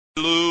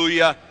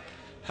Hallelujah,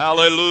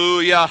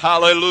 hallelujah,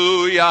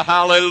 hallelujah,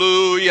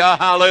 hallelujah,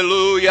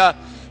 hallelujah.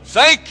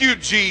 Thank you,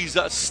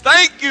 Jesus.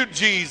 Thank you,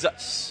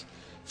 Jesus.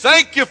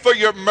 Thank you for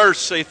your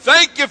mercy.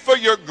 Thank you for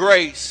your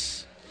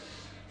grace.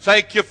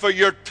 Thank you for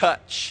your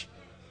touch.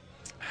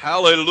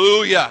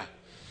 Hallelujah.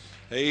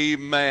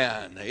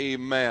 Amen.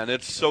 Amen.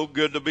 It's so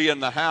good to be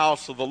in the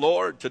house of the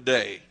Lord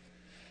today.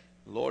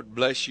 Lord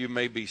bless you. You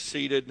may be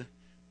seated.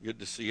 Good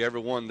to see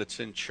everyone that's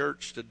in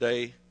church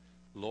today.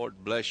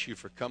 Lord bless you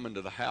for coming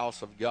to the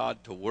house of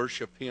God to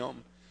worship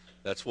Him.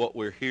 That's what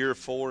we're here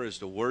for, is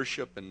to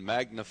worship and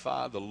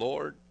magnify the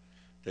Lord,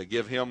 to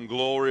give Him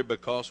glory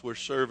because we're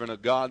serving a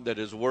God that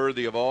is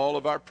worthy of all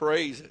of our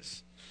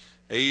praises.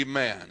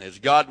 Amen. Is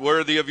God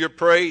worthy of your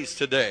praise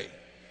today?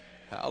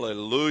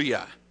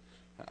 Hallelujah.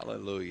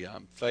 Hallelujah.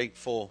 I'm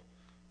thankful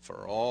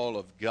for all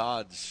of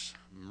God's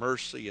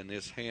mercy and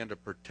His hand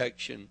of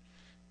protection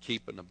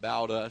keeping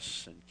about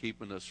us and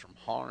keeping us from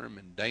harm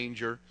and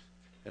danger.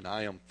 And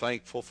I am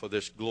thankful for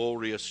this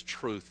glorious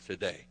truth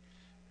today.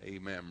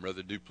 Amen.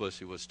 Brother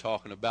Duplessis was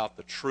talking about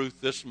the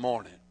truth this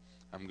morning.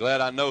 I'm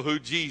glad I know who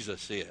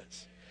Jesus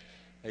is.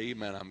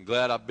 Amen. I'm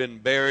glad I've been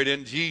buried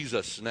in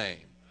Jesus' name.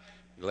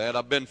 Glad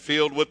I've been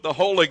filled with the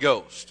Holy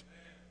Ghost.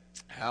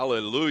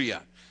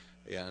 Hallelujah.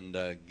 And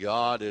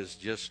God is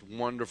just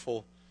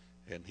wonderful,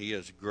 and He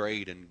is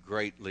great and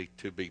greatly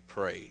to be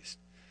praised.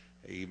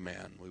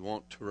 Amen. We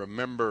want to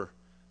remember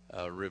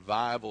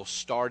revival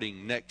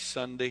starting next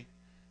Sunday.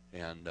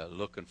 And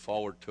looking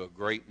forward to a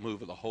great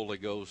move of the Holy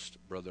Ghost.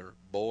 Brother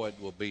Boyd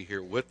will be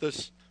here with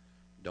us.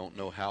 Don't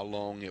know how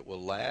long it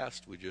will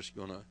last. We're just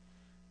going to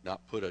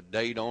not put a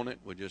date on it.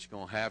 We're just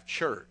going to have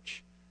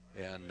church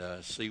and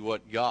see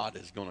what God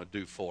is going to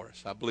do for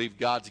us. I believe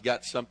God's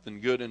got something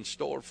good in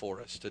store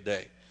for us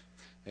today.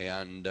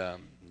 And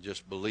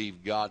just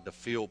believe God to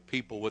fill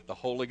people with the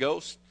Holy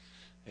Ghost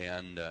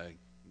and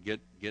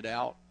get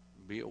out,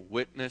 be a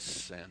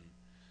witness, and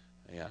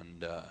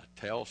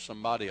tell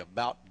somebody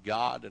about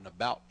God and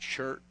about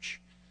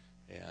church,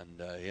 and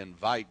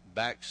invite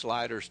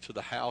backsliders to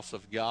the house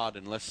of God,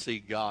 and let's see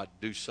God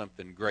do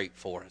something great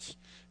for us.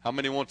 How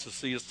many wants to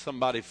see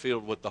somebody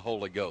filled with the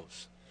Holy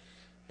Ghost?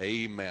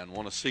 Amen.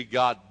 Want to see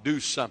God do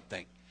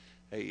something.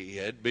 Hey,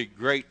 it'd be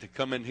great to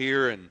come in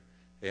here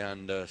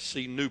and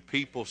see new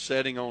people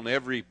sitting on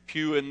every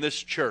pew in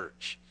this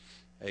church.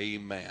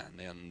 Amen.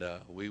 And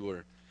we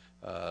were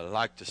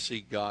like to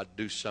see God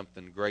do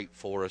something great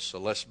for us. So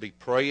let's be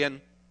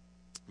praying,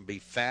 be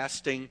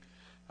fasting.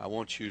 I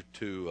want you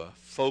to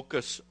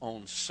focus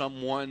on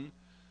someone,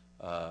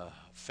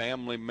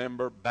 family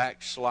member,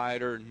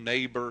 backslider,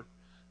 neighbor,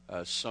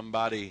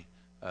 somebody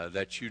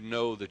that you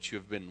know that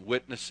you've been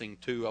witnessing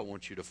to. I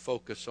want you to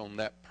focus on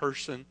that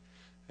person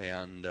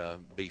and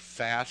be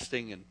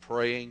fasting and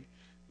praying.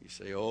 You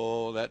say,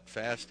 oh, that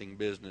fasting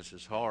business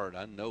is hard.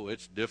 I know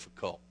it's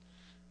difficult.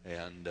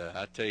 And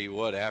I tell you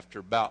what, after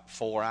about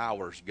 4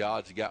 hours,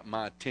 God's got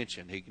my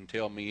attention. He can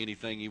tell me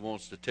anything He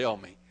wants to tell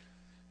me.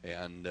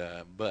 And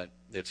but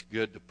it's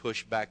good to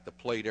push back the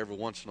plate every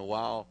once in a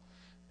while.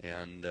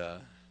 And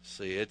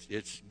see,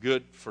 it's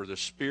good for the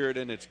spirit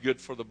and it's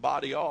good for the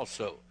body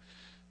also.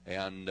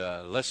 And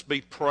let's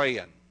be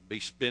praying, be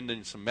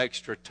spending some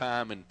extra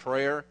time in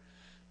prayer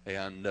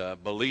and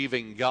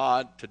believing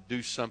God to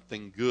do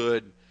something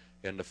good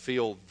and to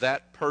feel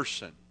that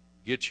person.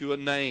 Get you a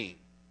name.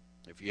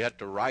 If you have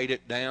to write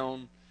it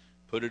down,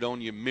 put it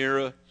on your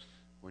mirror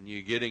when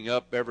you're getting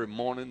up every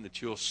morning,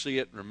 that you'll see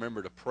it and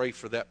remember to pray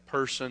for that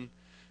person.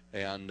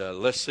 And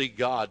let's see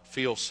God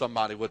fill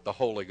somebody with the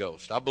Holy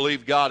Ghost. I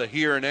believe God will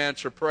hear and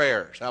answer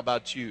prayers. How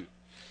about you?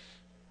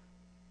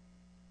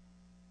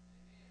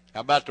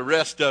 How about the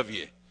rest of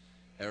you?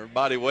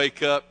 Everybody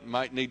wake up. You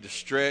might need to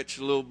stretch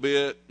a little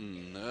bit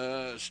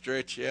and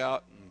stretch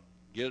out and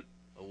get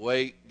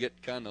awake,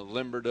 get kind of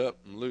limbered up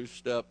and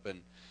loosed up,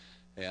 and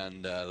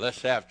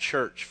let's have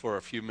church for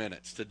a few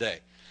minutes today.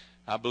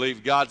 I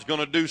believe God's going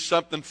to do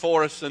something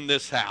for us in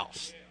this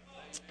house.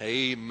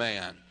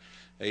 Amen.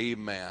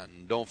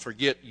 Amen. Don't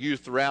forget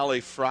Youth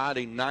Rally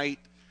Friday night.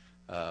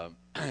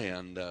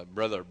 And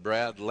Brother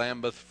Brad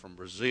Lambeth from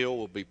Brazil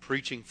will be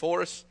preaching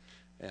for us.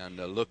 And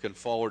looking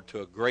forward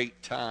to a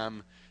great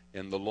time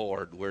in the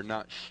Lord. We're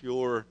not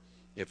sure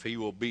if he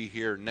will be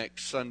here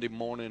next Sunday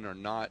morning or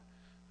not.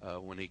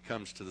 When he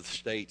comes to the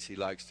States, he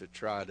likes to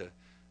try to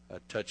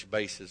touch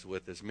bases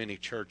with as many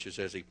churches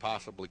as he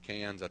possibly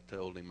can. I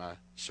told him I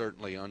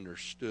certainly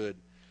understood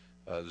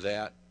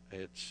that.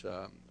 It's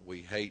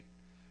we hate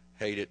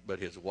it, but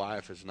his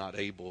wife is not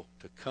able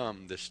to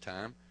come this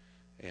time,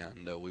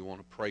 and we want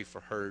to pray for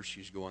her.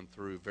 She's going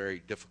through a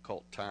very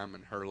difficult time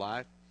in her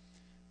life,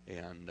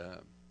 and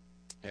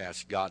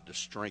ask God to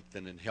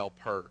strengthen and help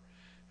her.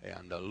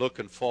 And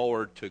looking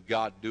forward to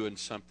God doing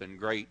something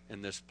great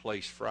in this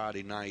place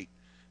Friday night.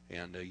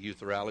 And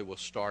Youth Rally will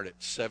start at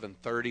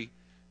 7:30.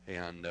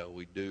 And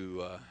we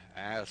do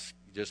ask,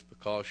 just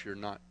because you're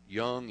not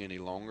young any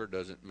longer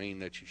doesn't mean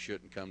that you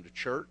shouldn't come to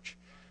church.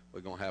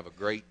 We're going to have a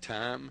great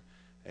time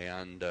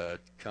and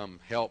come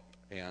help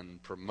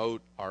and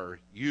promote our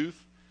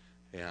youth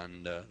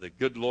And the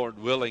good Lord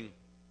willing,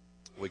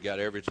 we got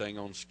everything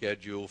on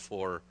schedule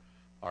for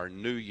our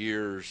New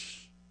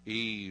Year's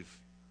Eve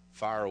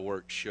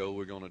fireworks show.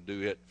 We're going to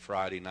do it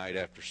Friday night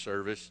after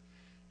service,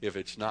 if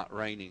it's not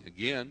raining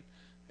again.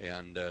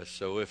 And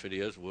so if it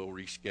is, we'll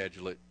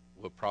reschedule it.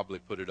 We'll probably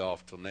put it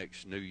off till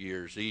next New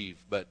Year's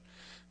Eve. But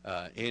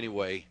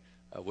anyway,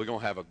 we're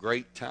going to have a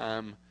great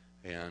time,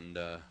 and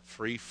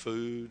free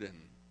food and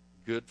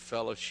good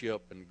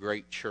fellowship and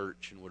great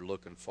church, and we're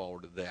looking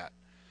forward to that.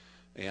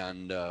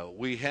 And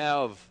we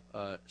have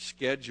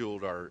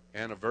scheduled our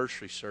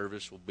anniversary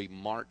service will be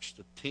March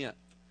the 10th,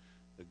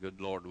 the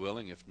good Lord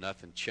willing, if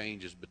nothing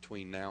changes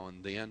between now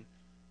and then.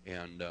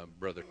 And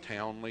Brother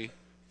Townley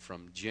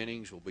from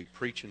Jennings will be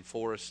preaching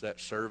for us that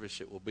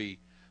service. It will be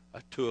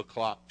a 2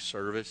 o'clock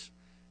service.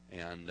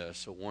 And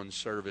so one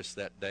service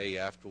that day.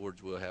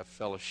 Afterwards we'll have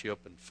fellowship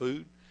and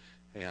food.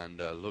 And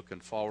looking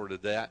forward to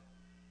that.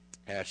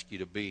 Ask you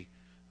to be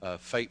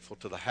faithful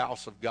to the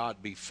house of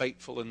God. Be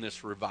faithful in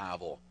this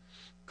revival.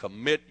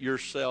 Commit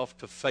yourself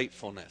to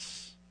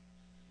faithfulness.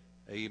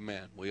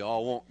 Amen. We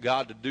all want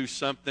God to do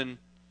something,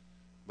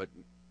 but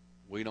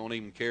we don't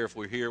even care if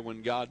we're here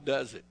when God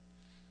does it.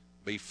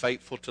 Be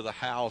faithful to the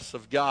house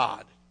of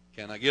God.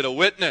 Can I get a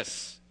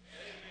witness?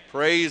 Amen.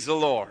 Praise the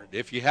Lord.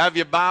 If you have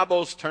your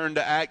Bibles, turn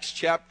to Acts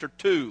chapter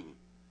 2.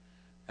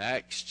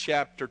 Acts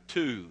chapter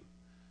 2,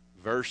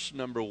 verse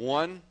number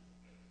 1.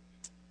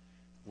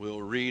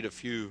 We'll read a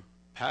few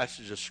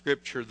passages of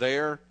Scripture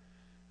there.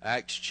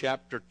 Acts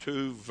chapter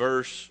 2,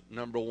 verse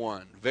number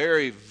 1.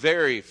 Very,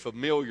 very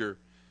familiar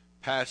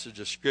passage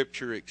of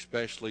Scripture,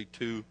 especially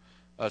to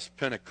us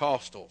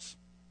Pentecostals,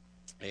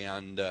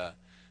 and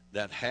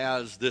that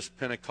has this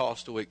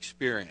Pentecostal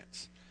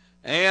experience.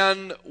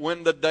 And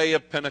when the day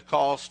of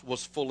Pentecost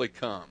was fully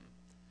come,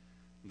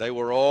 they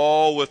were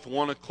all with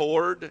one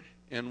accord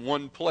in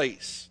one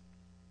place.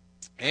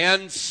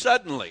 And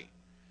suddenly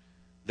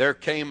there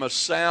came a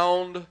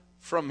sound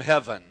from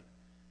heaven,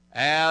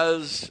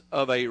 as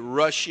of a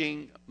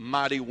rushing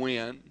mighty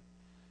wind,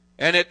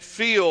 and it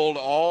filled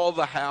all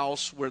the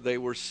house where they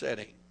were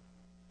sitting.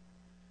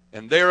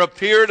 And there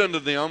appeared unto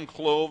them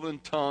cloven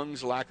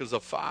tongues like as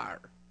of fire,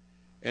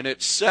 and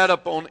it sat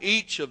upon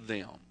each of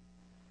them.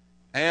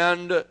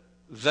 And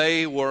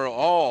they were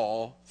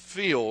all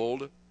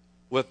filled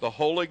with the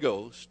Holy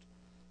Ghost,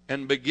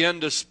 and began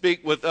to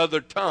speak with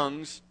other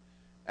tongues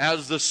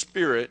as the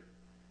Spirit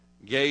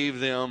gave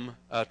them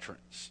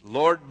utterance.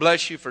 Lord,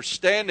 bless you for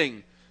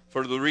standing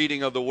for the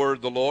reading of the word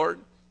of the Lord.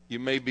 You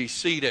may be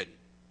seated.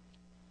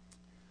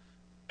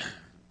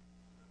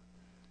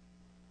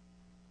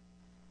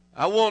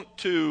 I want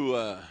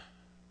to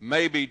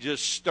maybe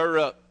just stir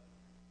up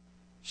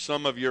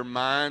some of your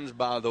minds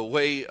by the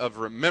way of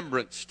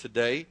remembrance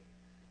today,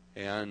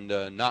 and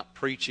not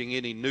preaching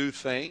any new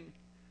thing,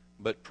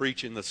 but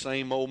preaching the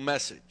same old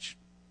message.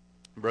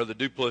 Brother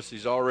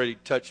Duplessis already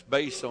touched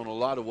base on a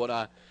lot of what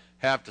I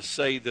have to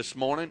say this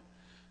morning,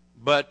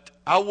 but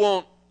I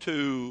want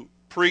to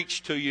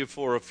preach to you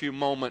for a few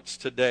moments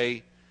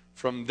today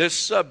from this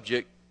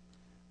subject.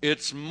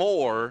 It's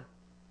more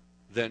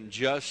than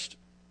just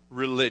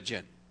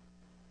religion.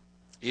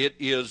 It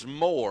is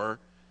more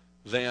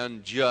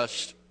than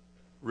just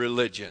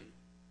religion.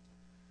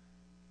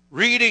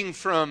 Reading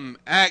from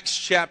Acts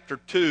chapter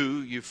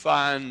 2, you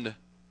find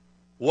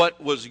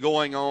what was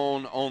going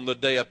on the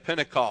day of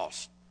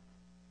Pentecost.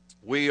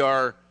 We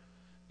are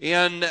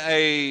in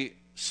a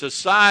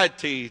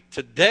society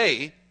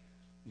today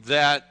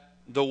that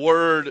the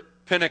word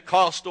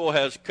Pentecostal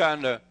has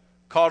kind of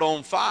caught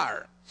on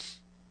fire.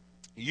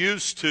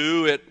 Used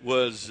to, it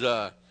was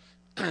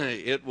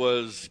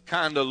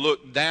kind of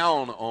looked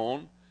down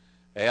on,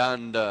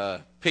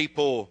 and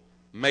people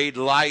made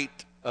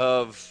light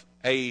of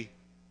a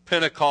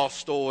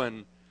Pentecostal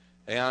and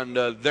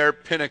their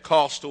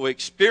Pentecostal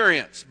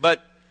experience.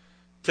 But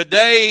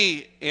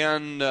today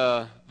in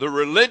the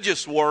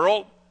religious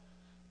world,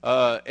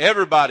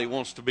 everybody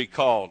wants to be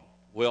called,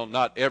 well,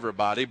 not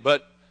everybody,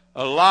 but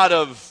a lot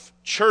of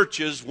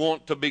churches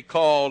want to be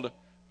called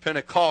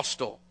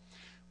Pentecostal.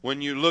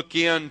 When you look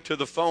into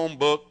the phone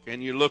book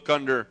and you look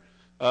under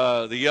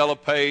the Yellow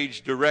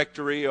Page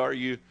directory, or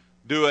you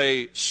do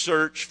a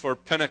search for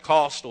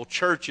Pentecostal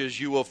churches,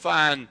 you will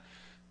find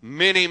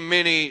many,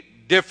 many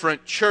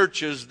different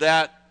churches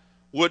that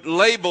would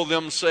label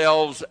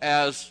themselves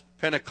as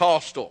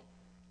Pentecostal.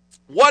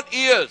 What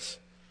is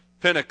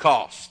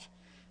Pentecost?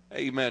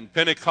 Amen.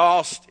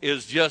 Pentecost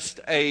is just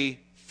a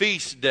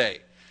feast day.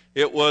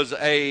 It was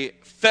a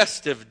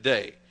festive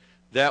day.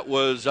 That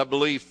was, I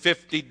believe,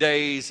 50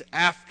 days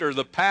after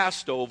the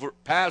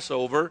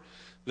Passover.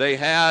 They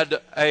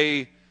had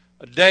a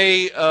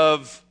day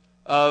of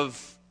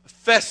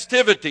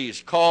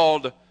festivities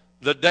called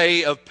the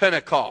Day of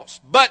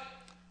Pentecost. But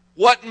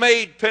what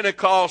made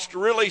Pentecost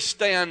really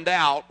stand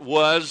out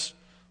was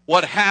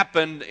what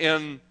happened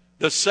in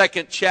the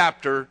 2nd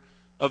chapter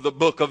of the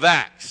book of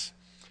Acts.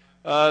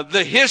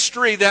 The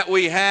history that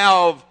we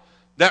have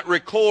that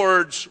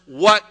records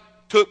what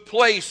took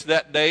place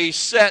that day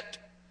set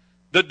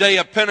the day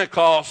of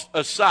Pentecost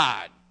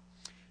aside.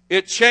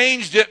 it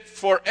changed it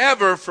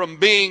forever from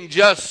being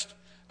just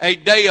a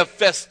day of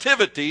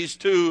festivities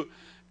to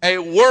a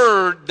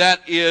word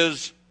that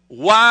is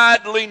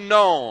widely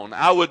known.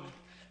 I would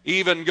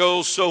even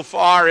go so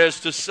far as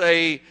to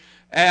say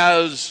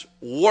as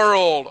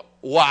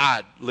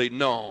worldwide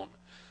known.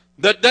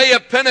 The day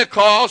of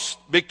Pentecost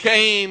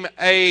became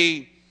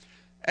a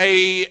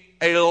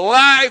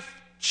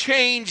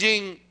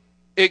life-changing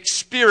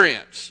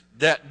experience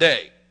that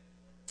day.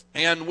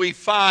 And we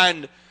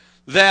find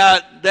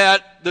that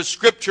the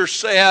scripture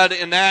said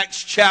in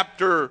Acts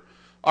chapter,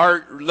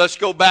 or let's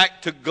go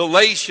back to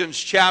Galatians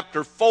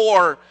chapter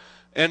 4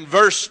 and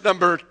verse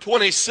number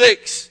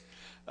 26,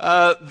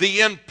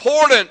 the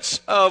importance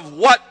of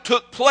what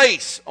took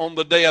place on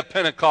the day of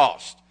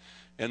Pentecost.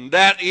 And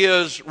that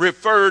is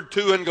referred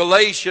to in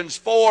Galatians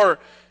 4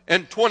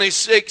 and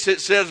 26.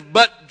 It says,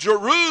 "But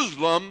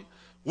Jerusalem,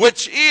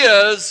 which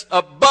is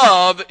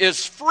above,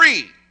 is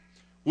free,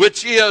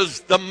 which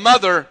is the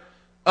mother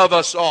of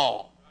us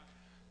all."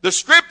 The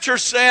scripture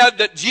said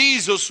that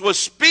Jesus was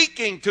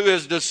speaking to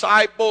his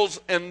disciples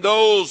and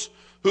those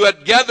who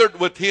had gathered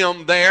with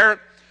him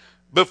there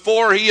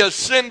before he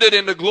ascended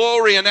into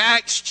glory. In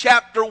Acts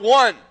chapter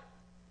 1,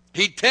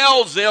 he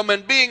tells them,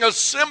 and being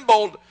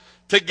assembled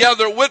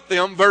together with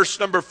them, verse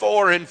number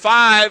 4 and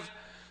 5,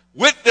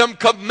 with them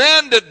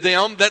commanded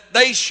them that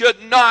they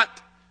should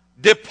not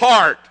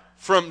depart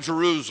from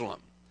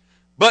Jerusalem,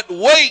 but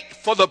wait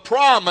for the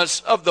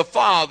promise of the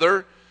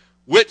Father,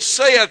 which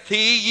saith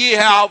he, "Ye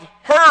have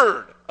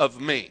heard of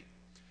me.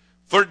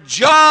 For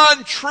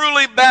John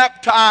truly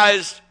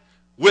baptized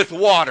with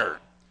water,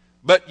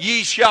 but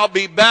ye shall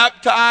be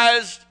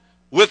baptized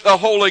with the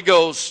Holy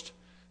Ghost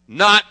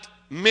not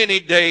many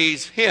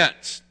days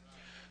hence."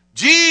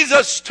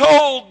 Jesus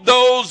told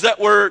those that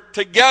were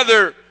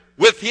together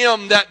with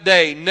him that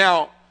day,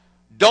 now,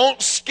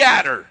 don't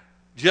scatter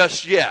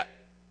just yet.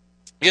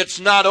 It's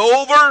not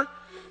over.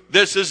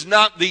 This is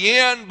not the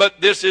end,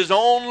 but this is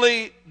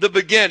only the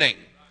beginning.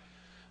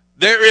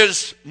 There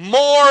is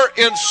more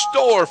in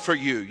store for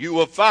you. You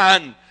will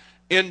find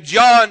in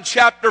John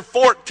chapter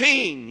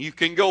 14, you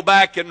can go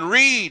back and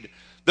read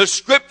the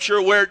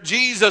scripture where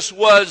Jesus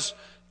was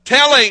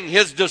telling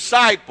his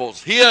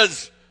disciples,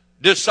 his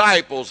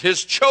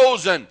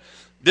chosen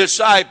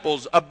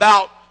disciples,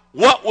 about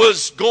what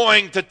was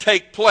going to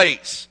take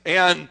place,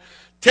 and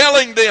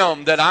telling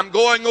them that I'm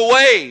going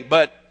away,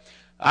 but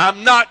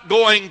I'm not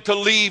going to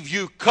leave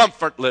you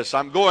comfortless.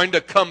 I'm going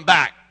to come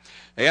back.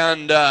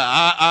 And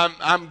the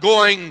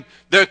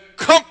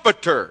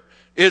Comforter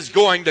is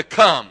going to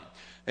come.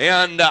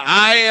 And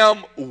I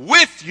am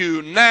with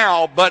you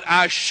now, but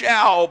I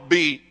shall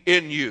be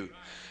in you.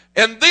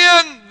 And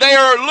then they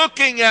are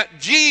looking at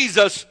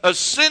Jesus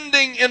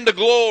ascending into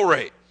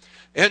glory.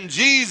 And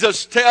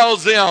Jesus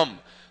tells them,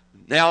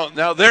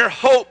 now their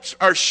hopes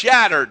are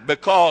shattered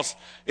because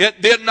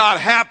it did not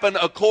happen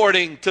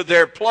according to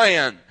their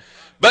plan.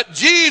 But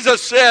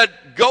Jesus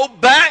said, go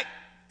back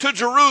to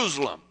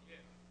Jerusalem.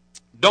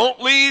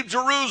 Don't leave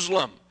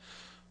Jerusalem.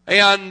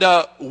 And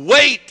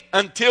wait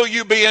until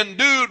you be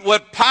endued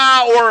with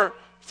power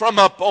from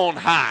up on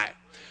high.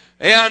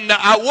 And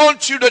I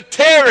want you to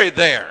tarry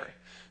there.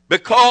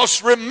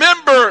 Because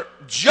remember,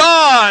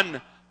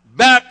 John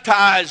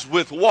baptized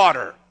with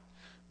water.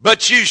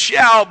 But you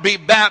shall be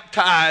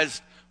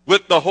baptized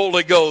with the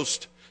Holy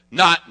Ghost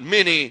not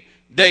many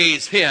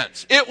days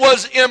hence. It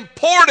was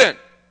important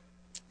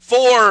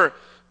for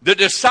the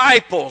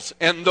disciples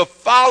and the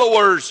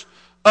followers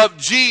of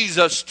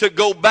Jesus to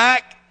go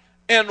back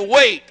and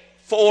wait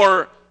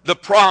for the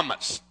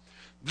promise.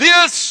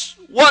 This,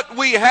 what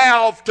we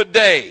have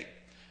today,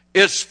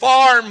 is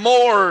far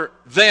more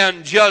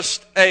than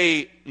just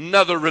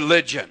another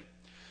religion.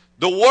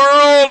 The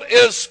world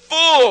is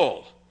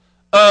full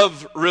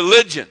of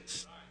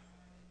religions.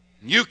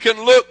 You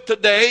can look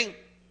today,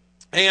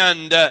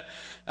 and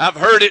I've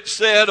heard it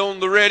said on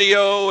the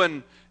radio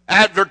and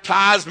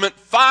advertisement,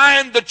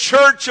 find the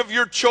church of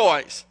your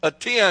choice.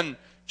 Attend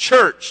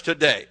church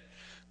today.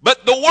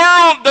 But the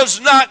world does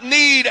not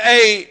need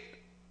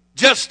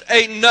just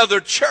another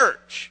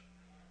church.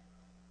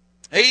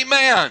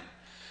 Amen.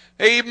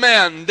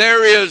 Amen.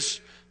 There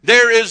is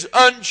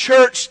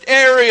unchurched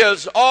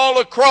areas all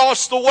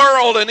across the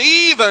world and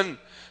even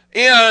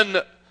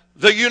in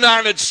the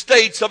United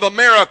States of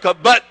America.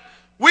 But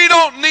we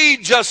don't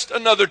need just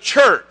another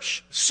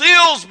church.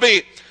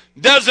 Silsbee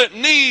doesn't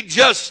need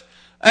just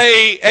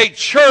a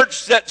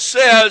church that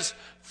says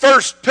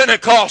First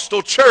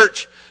Pentecostal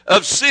Church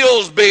of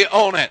Silsbee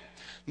on it.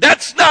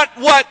 That's not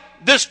what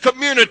this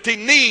community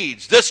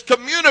needs. This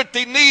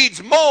community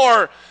needs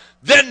more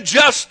than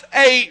just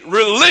a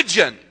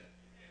religion.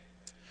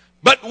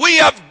 But we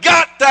have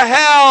got to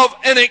have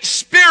an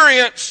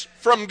experience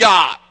from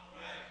God.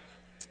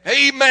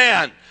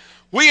 Amen.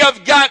 We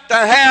have got to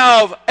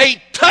have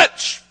a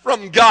touch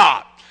from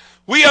God.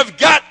 We have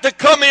got to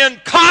come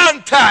in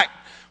contact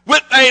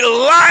with a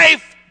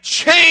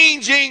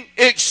life-changing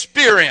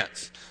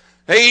experience.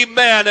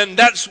 Amen. And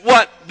that's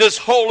what this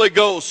Holy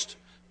Ghost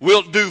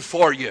will do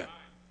for you.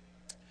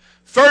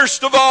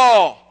 First of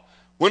all,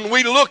 when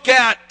we look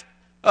at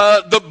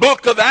the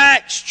book of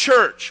Acts,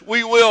 church,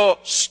 we will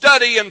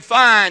study and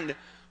find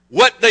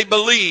what they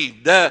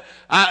believed.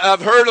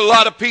 I've heard a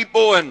lot of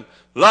people and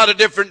a lot of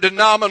different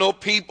denominational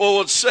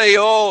people say,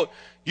 oh,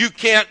 you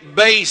can't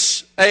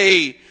base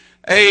an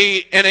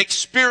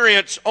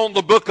experience on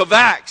the book of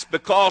Acts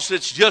because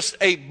it's just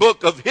a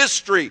book of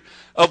history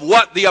of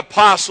what the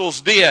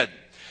apostles did.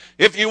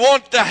 If you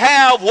want to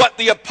have what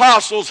the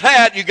apostles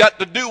had, you got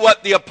to do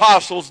what the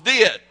apostles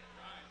did.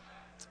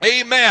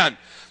 Amen.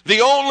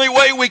 The only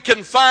way we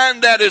can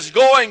find that is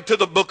going to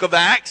the book of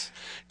Acts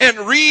and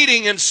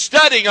reading and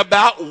studying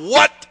about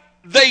what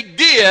they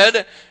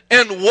did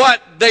and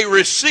what they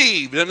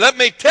received. And let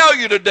me tell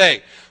you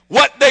today,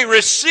 what they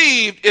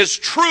received is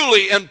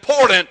truly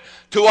important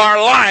to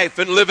our life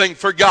and living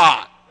for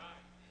God.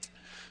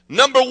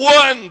 Number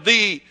one,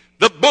 the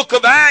book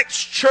of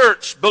Acts,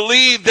 church,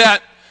 believed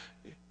that,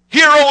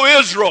 hear, O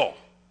Israel,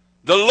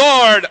 the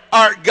Lord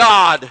our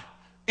God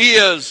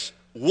is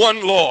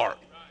one Lord.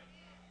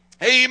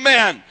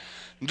 Amen.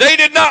 They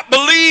did not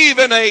believe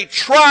in a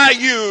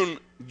triune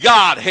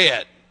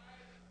Godhead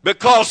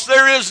because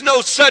there is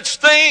no such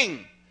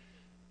thing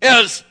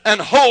as an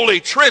Holy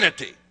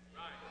Trinity.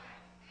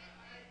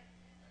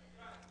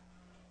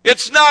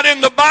 It's not in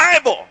the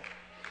Bible.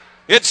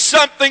 It's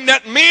something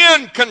that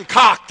men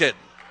concocted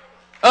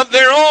of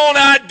their own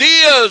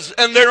ideas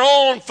and their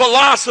own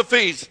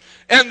philosophies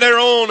and their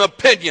own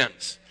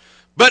opinions.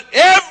 But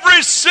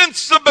ever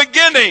since the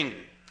beginning,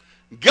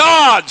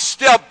 God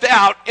stepped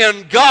out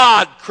and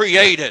God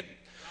created.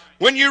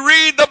 When you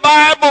read the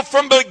Bible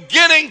from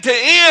beginning to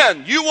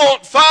end, you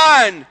won't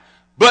find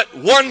but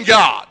one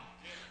God.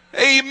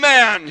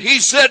 Amen. He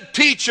said,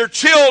 teach your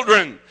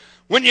children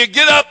when you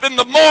get up in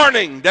the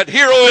morning that,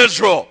 hear, O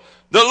Israel,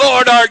 the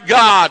Lord our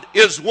God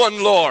is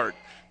one Lord.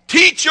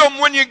 Teach them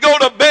when you go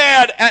to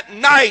bed at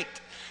night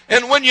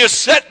and when you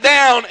sit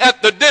down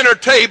at the dinner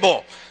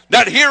table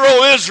that, hear,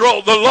 O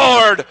Israel, the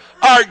Lord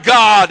our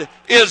God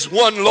is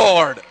one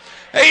Lord.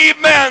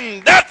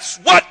 Amen. That's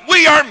what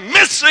we are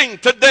missing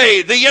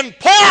today. The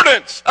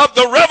importance of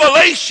the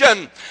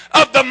revelation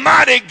of the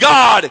mighty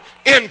God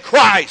in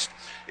Christ.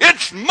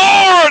 It's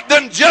more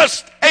than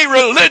just a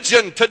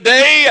religion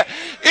today.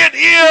 It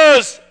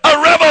is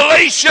a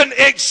revelation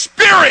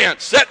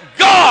experience that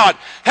God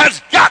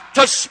has got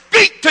to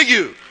speak to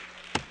you.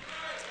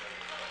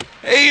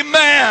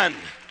 Amen.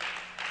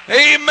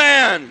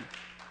 Amen.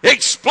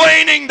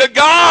 Explaining the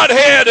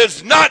Godhead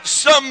is not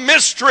some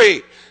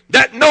mystery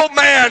that no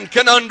man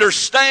can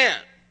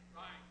understand.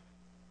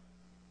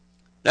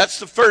 That's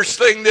the first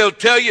thing they'll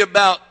tell you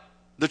about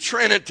the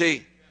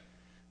Trinity,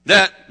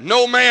 that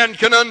no man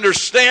can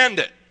understand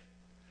it.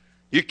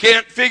 You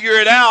can't figure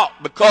it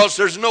out because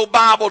there's no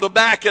Bible to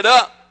back it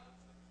up.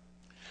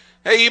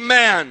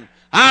 Amen.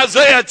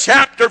 Isaiah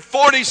chapter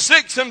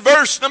 46 and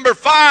verse number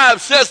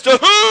 5 says, to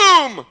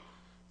whom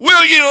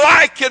will ye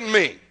liken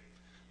me?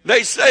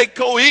 They say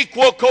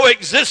co-equal,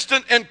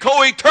 co-existent, and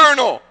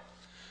co-eternal.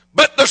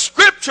 But the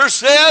scripture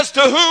says,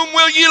 to whom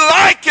will ye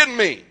liken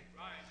me?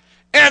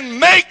 And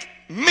make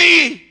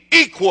me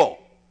equal.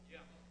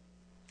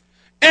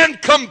 And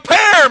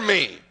compare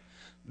me,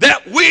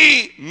 that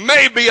we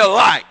may be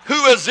alike.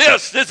 Who is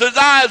this? This is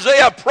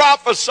Isaiah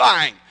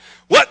prophesying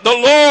what the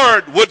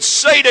Lord would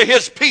say to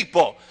his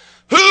people.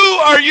 Who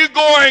are you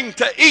going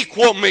to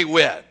equal me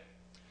with?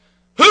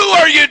 Who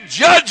are you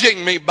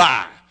judging me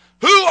by?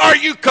 Who are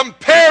you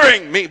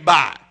comparing me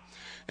by?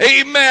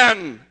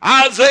 Amen.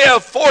 Isaiah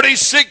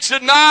 46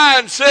 and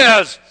 9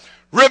 says,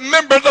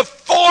 remember the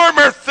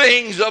former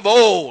things of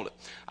old.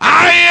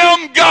 I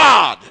am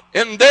God,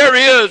 and there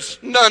is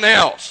none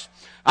else.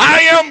 I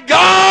am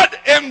God,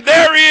 and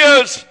there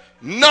is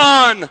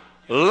none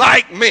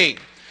like me.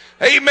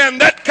 Amen.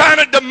 That kind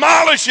of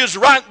demolishes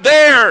right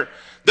there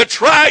the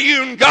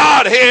triune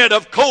Godhead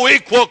of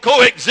co-equal,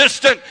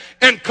 co-existent,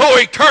 and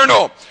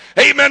co-eternal.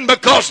 Amen.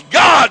 Because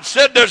God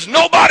said there's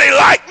nobody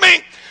like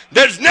me.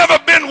 There's never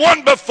been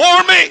one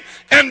before me,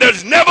 and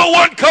there's never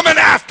one coming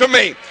after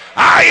me.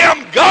 I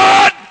am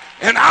God,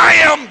 and I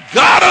am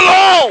God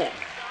alone.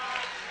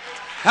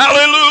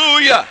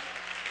 Hallelujah.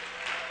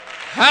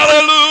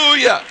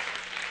 Hallelujah.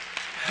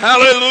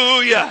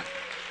 Hallelujah.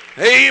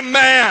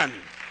 Amen.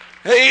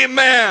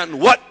 Amen.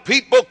 What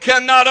people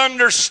cannot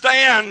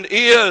understand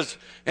is,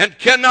 and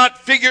cannot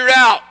figure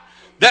out,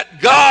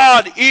 that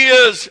God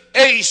is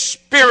a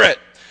spirit.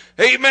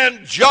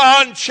 Amen.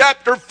 John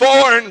chapter 4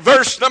 and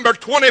verse number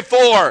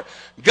 24.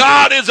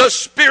 God is a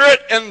spirit,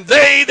 and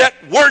they that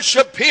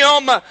worship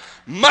him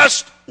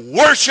must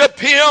worship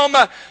him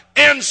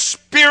in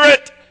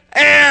spirit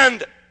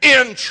and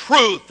in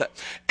truth.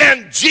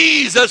 And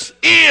Jesus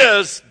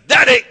is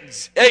that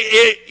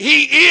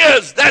he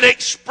is that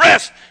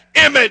express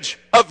image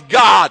of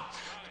God.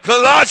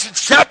 Colossians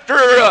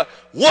chapter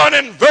 1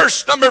 and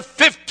verse number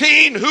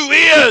 15, who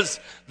is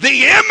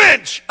the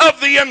image of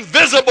the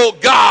invisible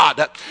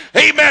God.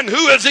 Amen.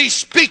 Who is he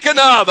speaking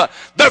of?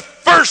 The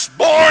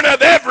firstborn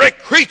of every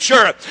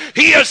creature.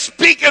 He is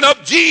speaking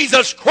of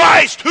Jesus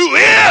Christ, who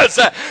is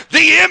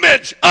the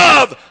image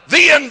of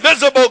the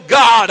invisible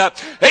God.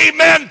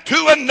 Amen.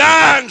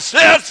 2:9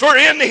 says, for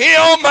in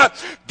him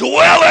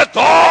dwelleth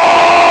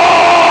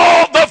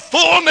all the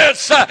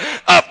fullness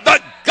of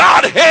the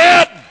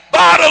Godhead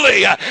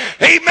bodily.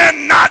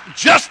 Amen. Not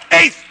just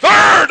a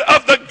third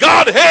of the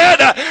Godhead,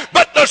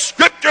 but the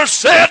scripture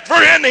said,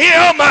 for in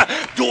him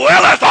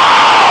dwelleth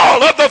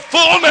all of the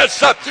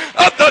fullness of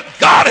the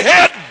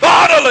Godhead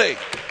bodily.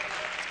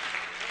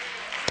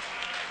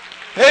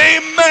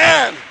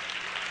 Amen.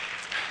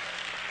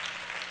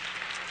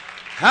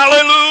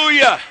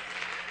 Hallelujah.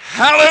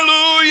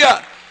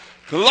 Hallelujah.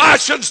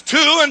 Colossians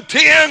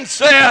 2:10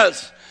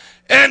 says,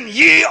 and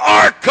ye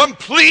are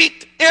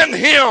complete in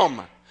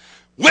him,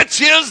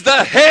 which is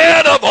the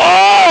head of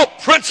all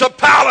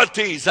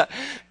principalities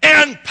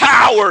and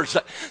powers.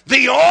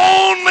 The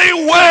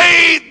only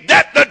way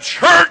that the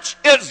church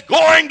is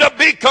going to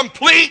be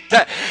complete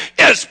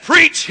is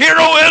preach, Hear,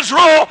 O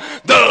Israel,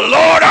 the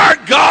Lord our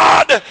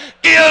God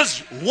is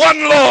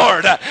one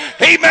Lord.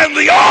 Amen.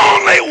 The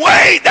only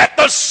way that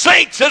the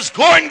saints is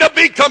going to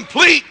be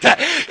complete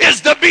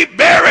is to be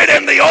buried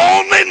in the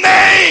only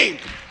name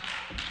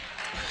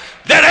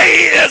that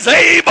he is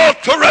able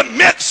to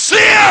remit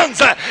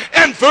sins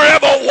and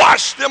forever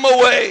wash them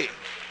away.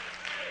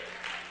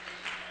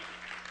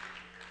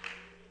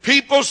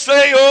 People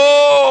say,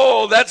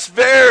 oh,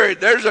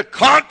 there's a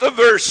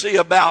controversy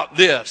about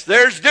this.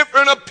 There's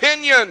different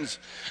opinions,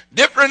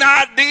 different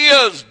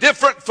ideas,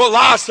 different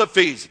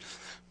philosophies.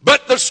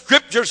 But the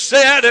scripture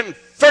said in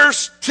 1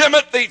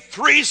 Timothy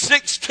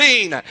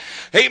 3:16.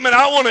 Amen.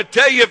 I want to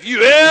tell you, if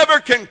you ever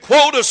can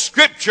quote a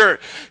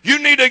scripture, you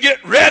need to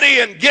get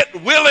ready and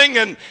get willing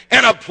and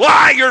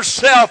apply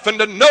yourself and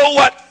to know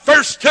what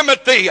 1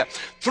 Timothy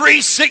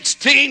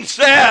 3:16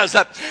 says.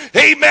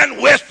 Amen.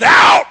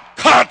 Without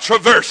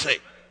controversy.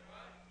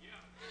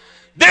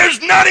 There's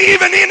not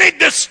even any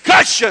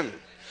discussion.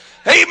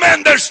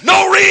 Amen. There's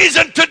no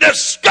reason to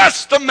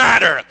discuss the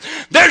matter.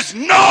 There's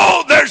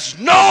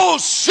no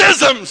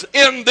schisms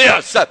in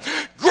this.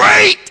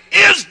 Great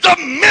is the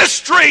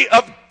mystery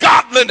of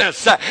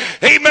godliness.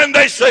 Amen.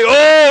 They say,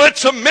 oh,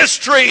 it's a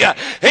mystery.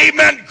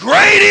 Amen.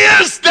 Great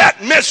is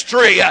that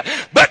mystery.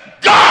 But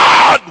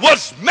God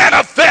was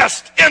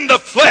manifest in the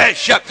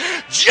flesh,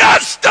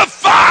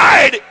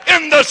 justified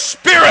in the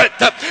spirit,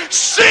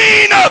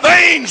 seen of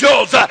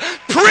angels,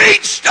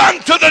 preached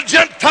unto the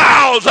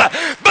Gentiles,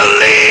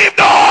 believed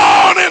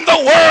on in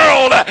the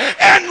world,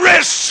 and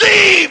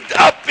received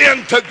up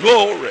into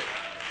glory.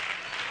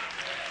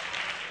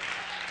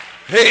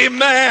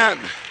 Amen.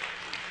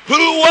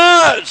 Who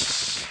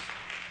was?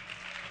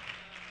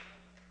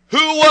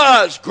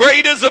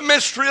 Great is the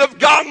mystery of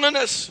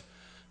godliness.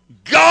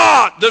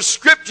 God, the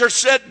scripture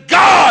said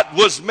God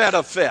was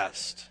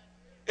manifest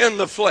in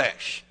the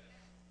flesh.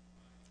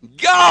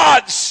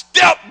 God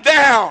stepped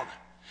down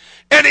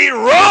and he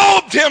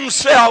robed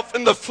himself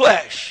in the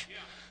flesh.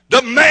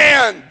 The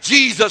man,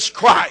 Jesus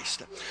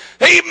Christ.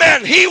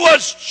 Amen. He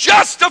was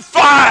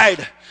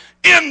justified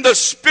in the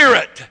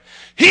spirit.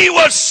 He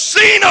was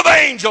seen of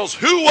angels.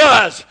 Who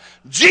was?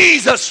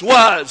 Jesus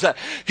was.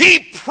 He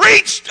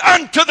preached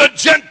unto the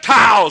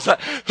Gentiles.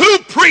 Who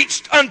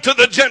preached unto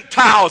the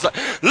Gentiles?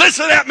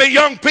 Listen at me,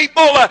 young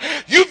people.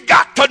 You've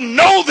got to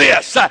know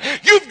this.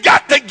 You've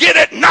got to get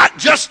it not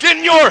just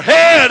in your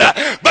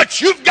head, but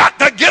you've got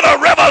to get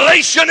a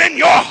revelation in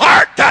your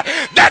heart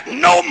that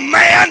no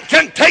man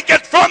can take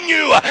it from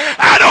you.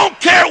 I don't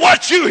care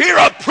what you hear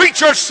a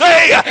preacher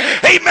say.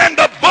 Amen.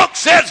 The book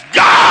says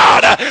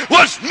God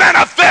was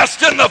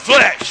manifest in the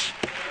flesh.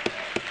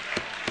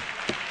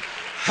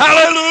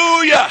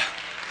 Hallelujah.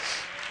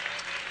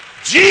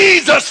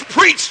 Jesus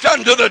preached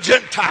unto the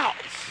Gentiles.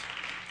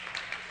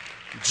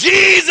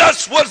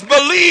 Jesus was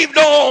believed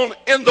on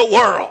in the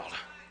world.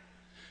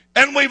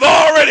 And we've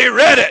already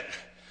read it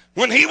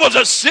when he was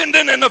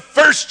ascending in the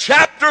first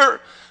chapter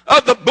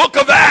of the book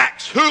of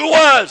Acts. Who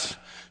was?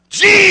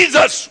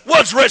 Jesus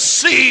was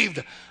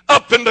received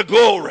up into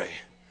glory.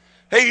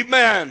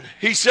 Amen.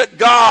 He said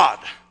God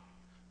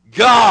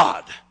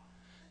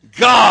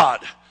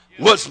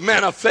was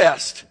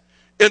manifest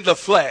in the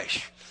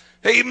flesh.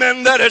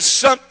 Amen. That is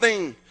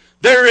something,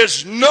 there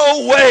is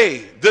no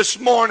way this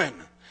morning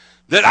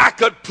that I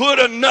could put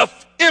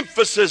enough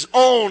emphasis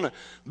on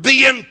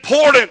the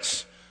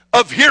importance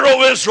of Hear,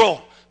 O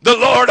Israel, the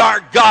Lord our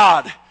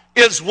God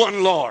is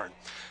one Lord.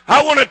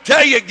 I want to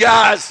tell you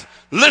guys,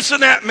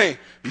 listen at me,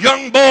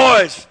 young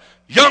boys,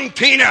 young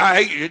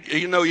teenagers,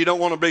 you know you don't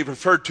want to be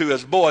referred to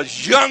as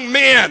boys, young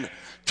men,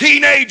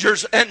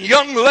 teenagers and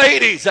young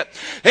ladies.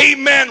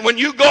 Amen. When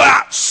you go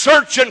out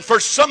searching for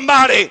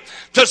somebody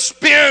to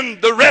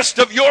spend the rest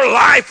of your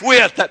life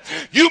with,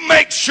 you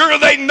make sure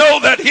they know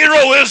that Hear,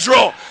 O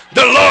Israel,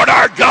 the Lord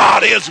our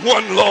God is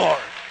one Lord.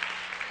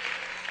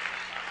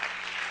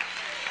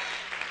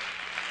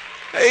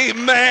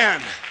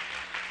 Amen.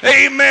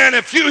 Amen.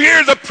 If you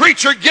hear the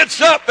preacher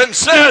gets up and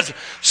says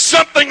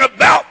something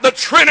about the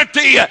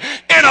Trinity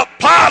in a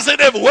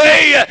positive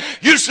way,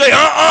 you say,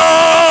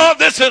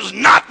 this is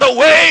not the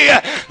way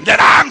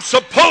that I'm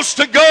supposed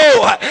to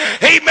go.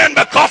 Amen.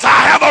 Because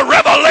I have a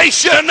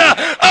revelation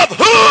of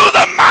who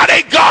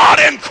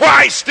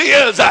Christ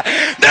is.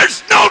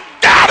 There's no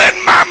doubt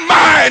in my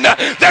mind.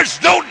 There's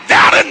no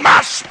doubt in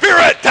my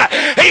spirit.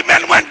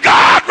 Amen. When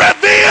God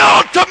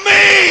revealed to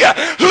me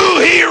who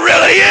he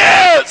really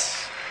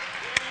is.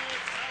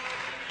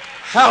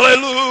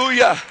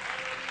 Hallelujah.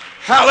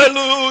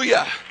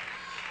 Hallelujah.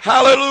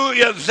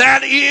 Hallelujah.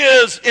 That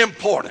is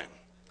important.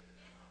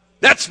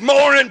 That's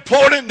more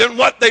important than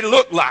what they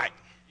look like.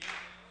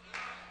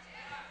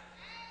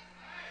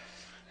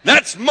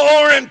 That's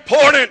more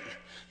important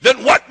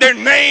than what their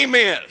name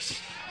is.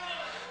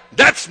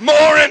 That's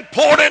more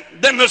important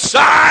than the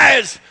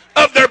size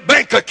of their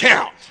bank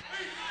account.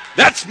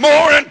 That's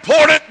more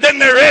important than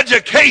their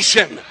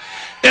education.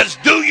 Is,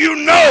 do you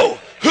know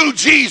who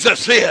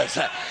Jesus is?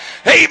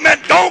 Amen.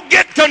 Don't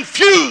get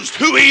confused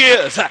who he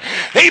is.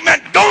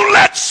 Amen. Don't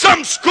let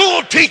some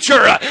school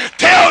teacher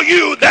tell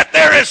you that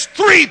there is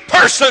three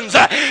persons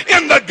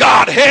in the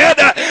Godhead.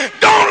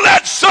 Don't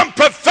let some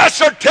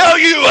professor tell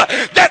you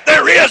that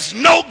there is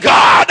no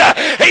God.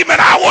 Amen.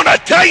 I want to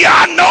tell you,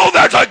 I know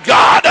there's a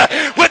God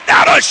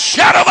without a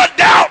shadow of a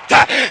doubt,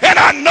 and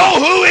I know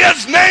who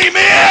his name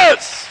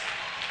is.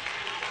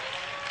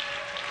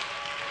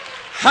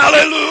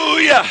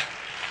 Hallelujah.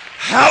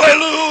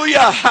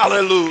 Hallelujah.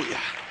 Hallelujah.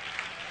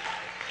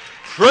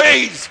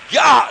 Praise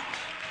God.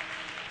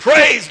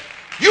 Praise.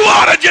 You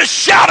ought to just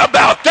shout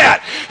about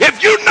that.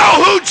 If you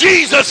know who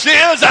Jesus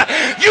is,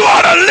 you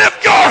ought to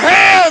lift your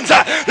hands,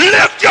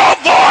 lift your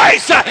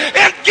voice,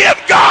 and give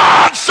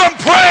God some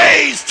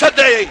praise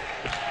today.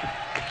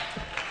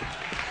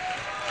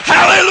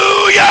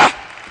 Hallelujah.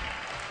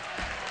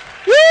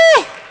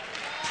 Woo.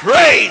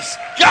 Praise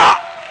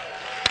God.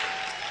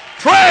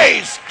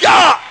 Praise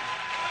God.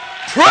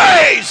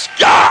 Praise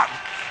God.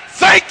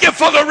 Thank you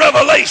for the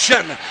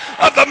revelation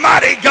of the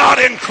mighty God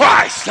in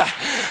Christ. Oh,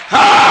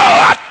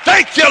 I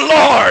thank you,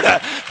 Lord,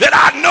 that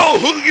I know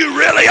who you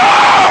really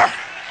are.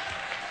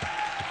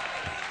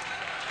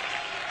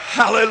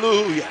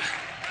 Hallelujah.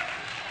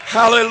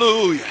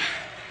 Hallelujah.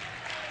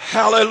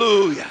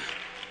 Hallelujah.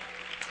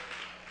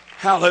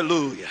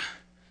 Hallelujah.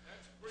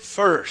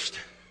 First,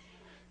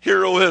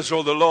 hear, O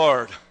Israel, the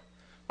Lord,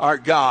 our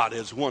God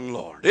is one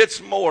Lord.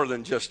 It's more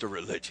than just a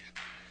religion.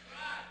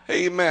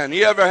 Amen.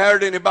 You ever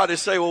heard anybody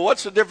say, well,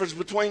 what's the difference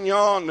between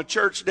y'all and the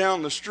church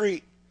down the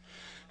street?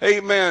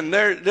 Amen.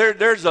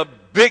 There's a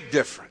big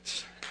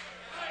difference.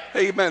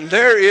 Amen.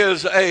 There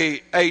is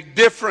a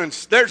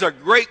difference. There's a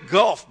great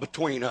gulf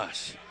between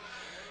us.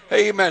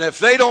 Amen. If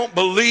they don't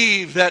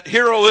believe that,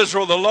 hear, O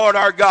Israel, the Lord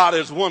our God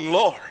is one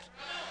Lord.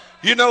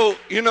 You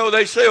know,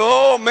 they say,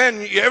 oh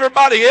man,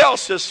 everybody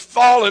else has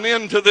fallen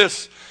into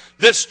this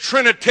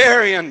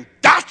Trinitarian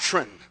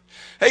doctrine.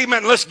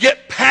 Amen. Let's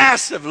get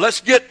passive. Let's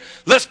get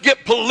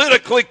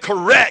politically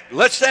correct.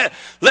 Let's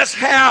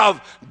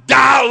have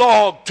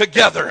dialogue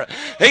together.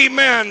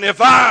 Amen.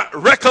 If I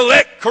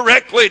recollect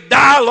correctly,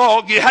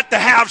 dialogue, you have to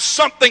have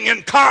something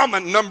in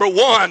common. Number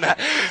one,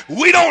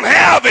 we don't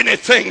have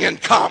anything in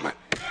common.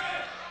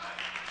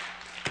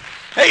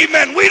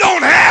 Amen. We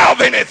don't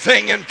have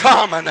anything in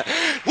common.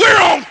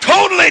 We're on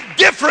totally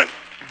different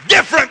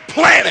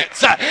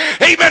planets.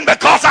 Amen.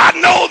 Because I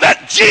know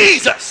that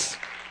Jesus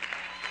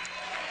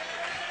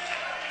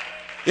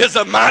is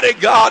a mighty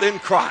God in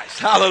Christ.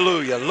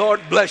 Hallelujah.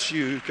 Lord bless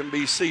you. You can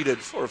be seated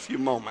for a few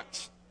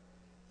moments.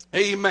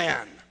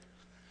 Amen.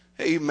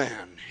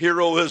 Amen.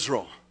 Hear, O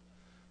Israel,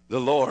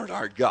 the Lord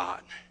our God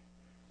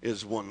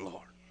is one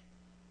Lord.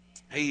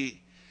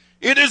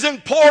 It is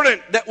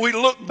important that we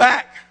look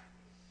back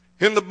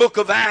in the book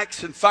of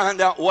Acts and find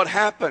out what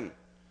happened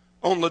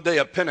on the day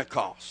of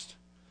Pentecost.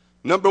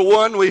 Number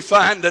one, we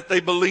find that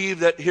they believe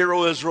that, hear,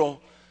 O Israel,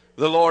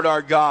 the Lord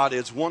our God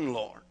is one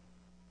Lord.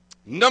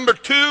 Number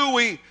two,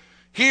 we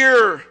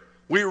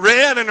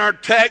read in our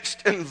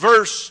text in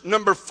verse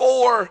number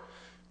 4,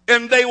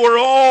 and they were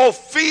all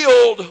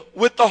filled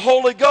with the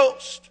Holy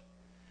Ghost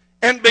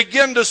and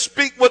began to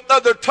speak with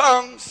other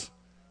tongues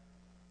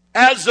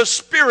as the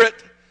Spirit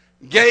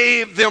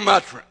gave them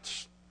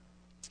utterance.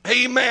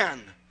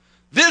 Amen.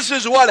 This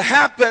is what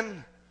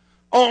happened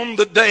on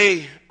the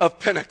day of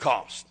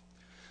Pentecost.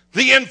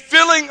 The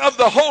infilling of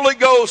the Holy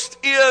Ghost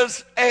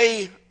is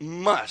a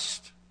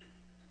must.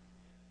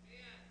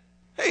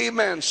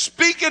 Amen.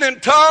 Speaking in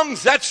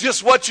tongues, that's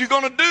just what you're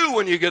going to do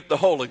when you get the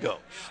Holy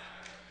Ghost.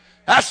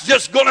 That's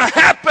just going to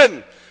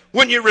happen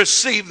when you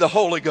receive the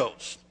Holy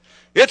Ghost.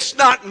 It's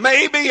not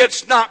maybe,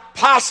 it's not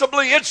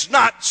possibly, it's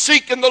not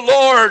seeking the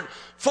Lord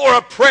for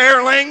a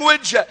prayer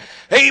language.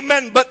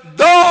 Amen. But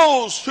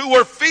those who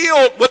were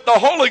filled with the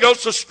Holy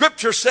Ghost, the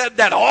Scripture said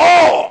that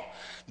all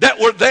that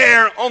were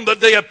there on the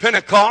day of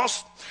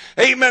Pentecost,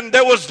 amen,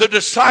 there was the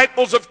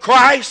disciples of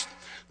Christ,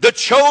 the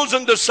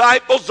chosen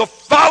disciples, the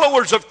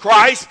followers of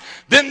Christ.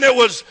 Then there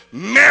was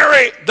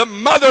Mary, the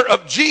mother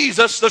of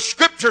Jesus. The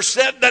Scripture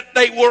said that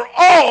they were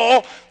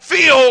all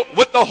filled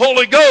with the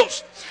Holy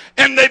Ghost.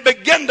 And they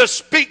began to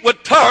speak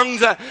with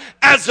tongues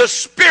as the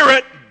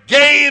Spirit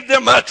gave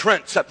them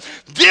utterance.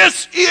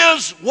 This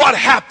is what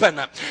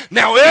happened.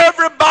 Now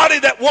everybody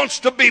that wants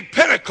to be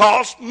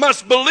Pentecost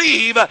must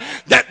believe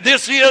that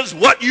this is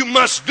what you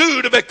must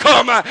do to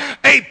become a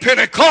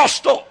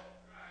Pentecostal.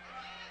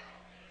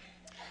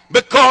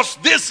 Because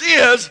this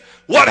is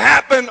what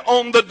happened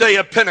on the day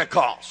of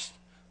Pentecost.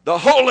 The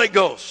Holy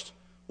Ghost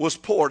was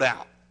poured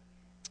out.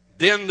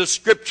 Then the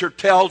scripture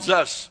tells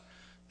us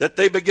that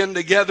they begin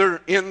to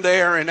gather in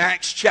there in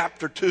Acts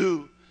chapter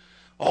 2.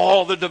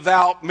 All the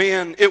devout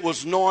men, it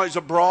was noise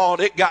abroad.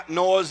 It got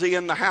noisy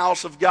in the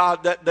house of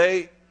God that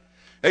day.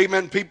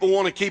 Amen. People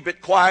want to keep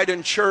it quiet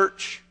in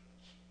church.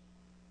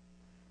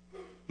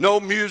 No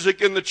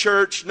music in the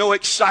church. No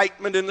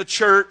excitement in the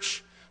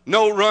church.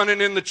 No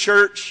running in the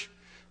church.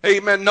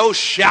 Amen. No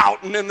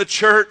shouting in the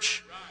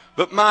church.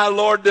 But my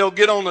Lord, they'll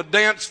get on the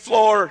dance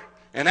floor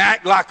and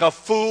act like a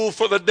fool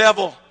for the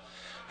devil.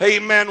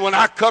 Amen. When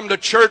I come to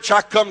church,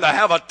 I come to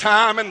have a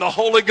time in the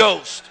Holy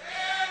Ghost.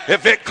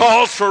 If it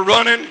calls for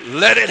running,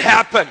 let it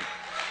happen.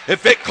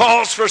 If it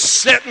calls for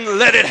sitting,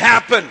 let it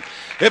happen.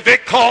 If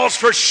it calls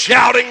for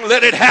shouting,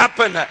 let it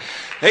happen.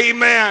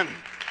 Amen.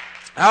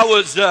 I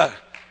was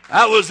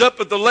up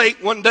at the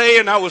lake one day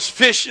and I was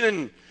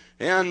fishing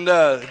and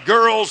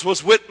girls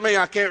was with me.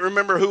 I can't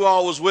remember who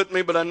all was with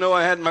me, but I know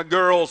I had my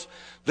girls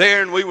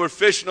there and we were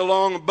fishing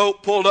along. A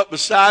boat pulled up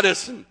beside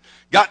us and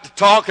got to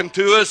talking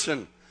to us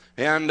and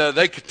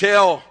they could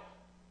tell.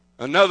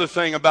 Another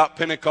thing about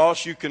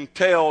Pentecost, you can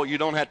tell, you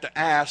don't have to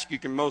ask, you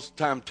can most of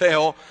the time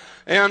tell.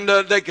 And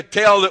they could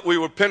tell that we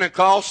were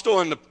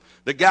Pentecostal, and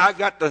the guy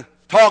got to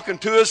talking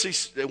to us.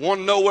 He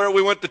wanted to know where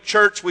we went to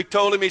church. We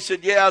told him, he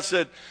said, yeah. I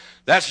said,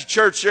 that's the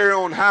church there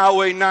on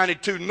Highway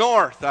 92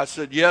 North. I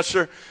said, yes,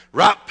 sir.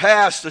 Right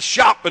past the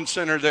shopping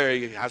center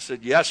there. I said,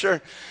 yes,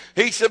 sir.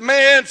 He said,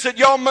 man,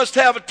 y'all must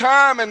have a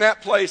time in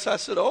that place. I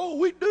said, oh,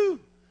 we do.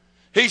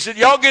 He said,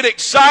 y'all get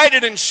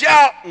excited and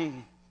shout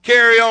and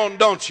carry on,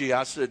 don't you?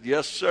 I said,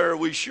 yes, sir,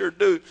 we sure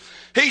do.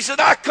 He said,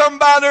 I come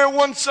by there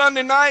one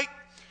Sunday night.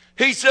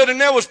 He said,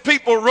 and there was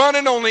people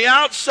running on the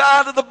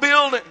outside of the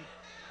building.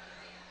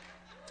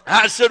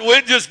 I said,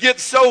 we just get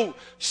so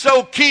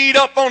keyed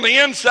up on the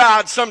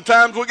inside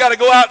sometimes. We got to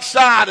go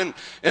outside and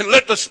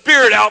let the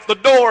Spirit out the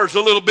doors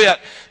a little bit.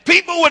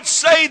 People would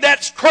say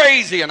that's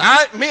crazy, and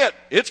I admit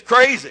it's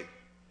crazy.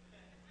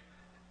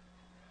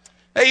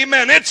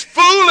 Amen. It's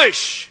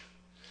foolish.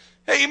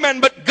 Amen.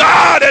 But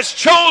God has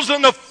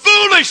chosen the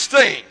foolish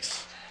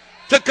things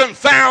to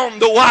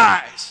confound the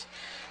wise.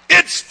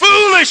 It's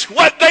foolish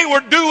what they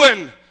were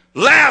doing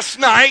last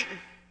night.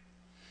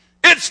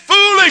 It's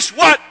foolish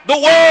what the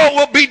world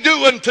will be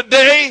doing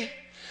today.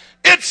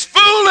 It's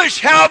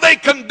foolish how they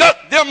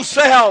conduct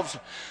themselves.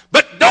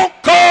 But don't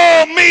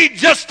call me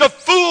just a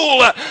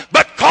fool,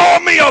 but call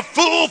me a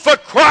fool for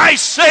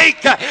Christ's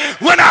sake.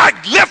 When I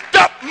lift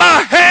up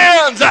my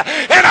hands and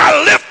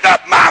I lift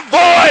up my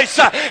voice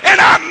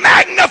and I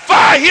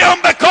magnify Him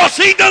because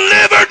He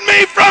delivered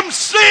me from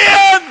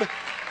sin.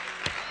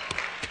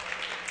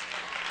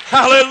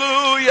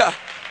 Hallelujah.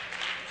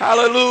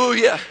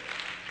 Hallelujah.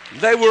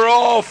 They were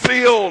all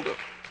filled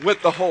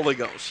with the Holy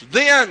Ghost.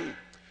 Then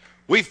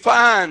we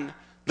find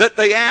that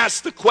they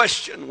asked the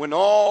question when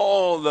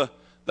all the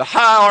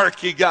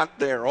hierarchy got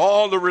there.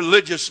 All the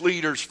religious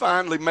leaders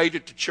finally made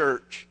it to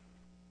church.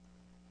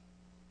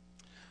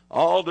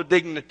 All the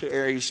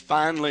dignitaries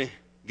finally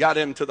got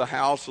into the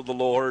house of the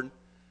Lord.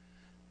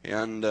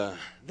 And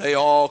they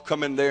all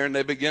come in there and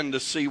they begin to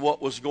see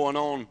what was going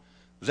on.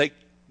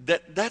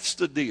 That's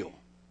the deal.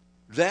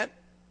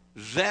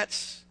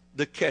 That's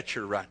the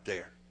catcher right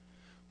there.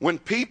 When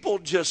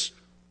people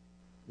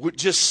would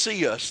just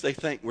see us, they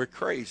think we're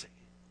crazy.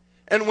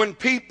 And when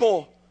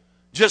people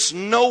just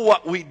know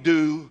what we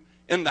do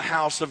in the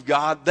house of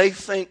God, they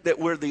think that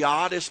we're the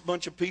oddest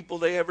bunch of people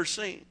they ever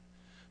seen.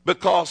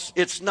 Because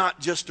it's not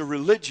just a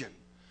religion.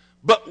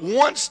 But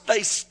once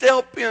they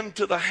step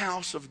into the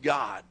house of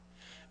God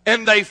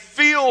and they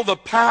feel the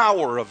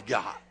power of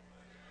God,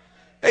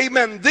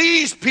 amen,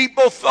 these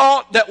people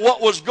thought that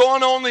what was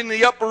going on in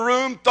the upper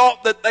room,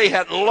 thought that they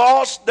had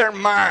lost their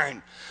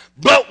mind.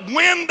 But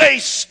when they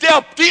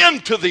stepped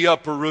into the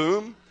upper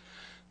room,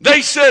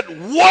 they said,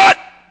 what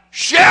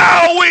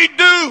shall we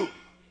do?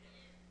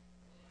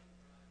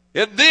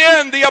 And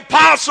then the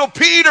Apostle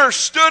Peter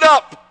stood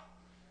up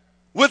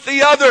with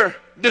the other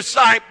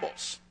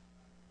disciples.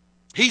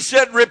 He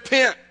said,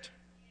 repent,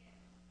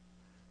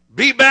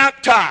 be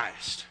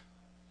baptized,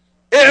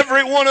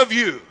 every one of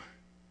you,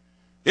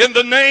 in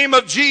the name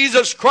of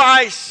Jesus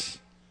Christ,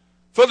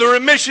 for the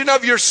remission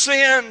of your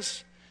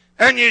sins,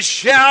 and you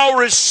shall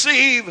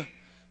receive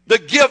the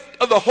gift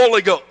of the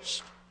Holy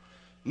Ghost.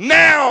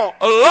 Now,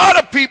 a lot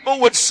of people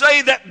would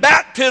say that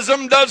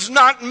baptism does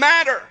not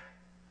matter.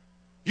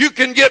 You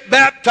can get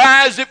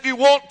baptized if you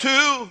want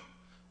to,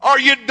 or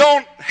you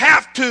don't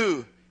have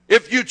to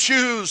if you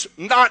choose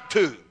not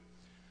to.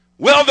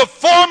 Well, the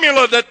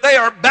formula that they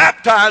are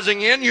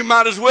baptizing in, you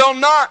might as well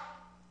not,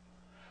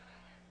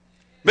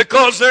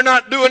 because they're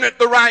not doing it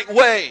the right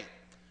way.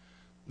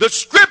 The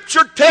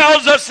scripture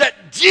tells us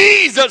that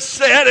Jesus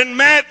said in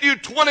Matthew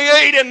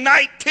 28 and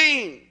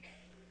 19,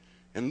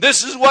 and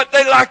this is what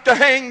they like to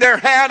hang their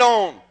hat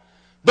on,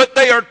 but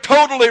they are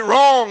totally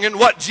wrong in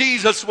what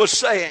Jesus was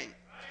saying.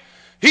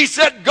 He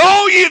said,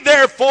 "Go ye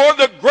therefore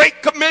the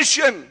Great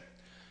Commission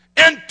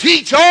and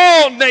teach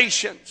all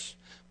nations,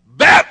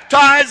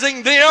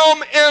 baptizing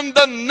them in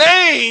the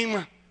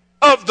name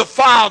of the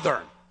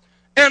Father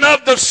and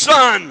of the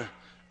Son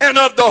and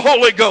of the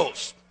Holy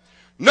Ghost."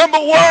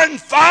 Number one,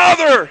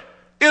 Father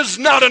is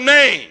not a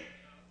name.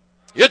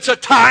 It's a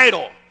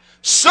title.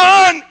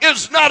 Son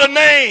is not a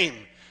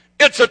name.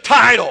 It's a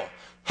title.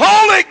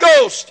 Holy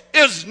Ghost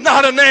is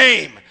not a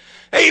name.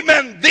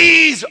 Amen.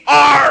 These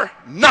are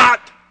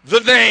not the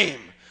name.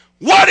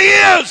 What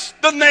is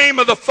the name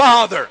of the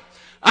Father?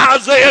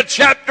 Isaiah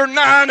chapter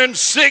 9 and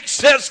 6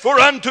 says, "For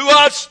unto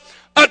us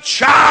a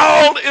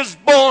child is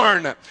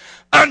born,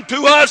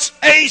 unto us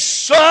a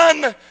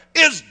son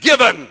is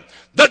given.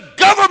 The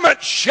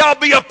government shall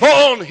be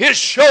upon his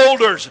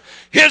shoulders.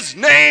 His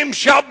name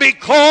shall be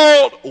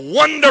called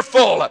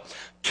Wonderful,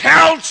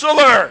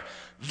 Counselor,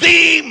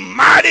 the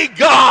Mighty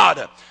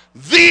God,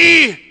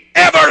 the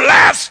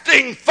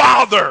Everlasting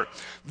Father,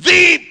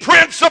 the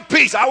Prince of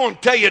Peace." I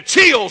want to tell you,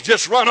 chills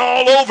just run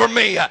all over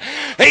me.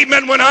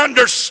 Amen. When I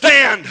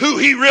understand who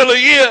he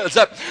really is.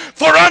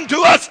 For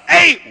unto us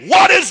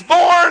what is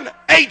born?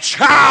 A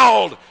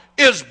child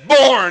is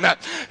born.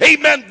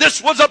 Amen.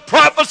 This was a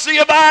prophecy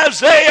of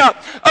Isaiah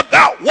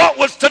about what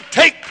was to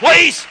take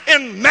place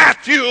in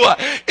Matthew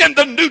in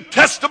the New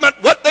Testament,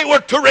 what they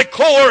were to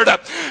record.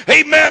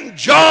 Amen.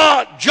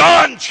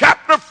 John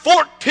chapter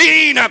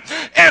 14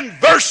 and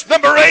verse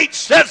number 8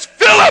 says,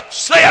 "Philip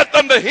saith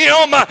unto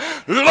him,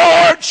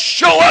 Lord,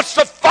 show us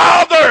the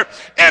Father,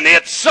 and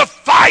it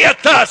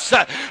sufficeth us.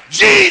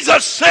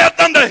 Jesus saith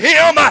unto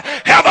him,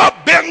 Have I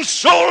been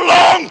so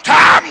long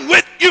time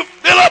with you,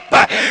 Philip,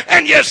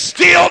 and you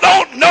still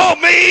don't know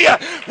me?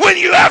 When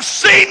you have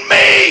seen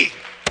me,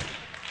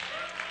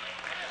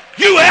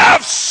 you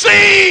have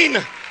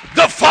seen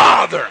the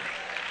Father."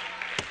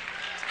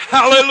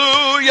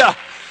 Hallelujah.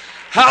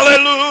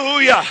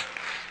 Hallelujah.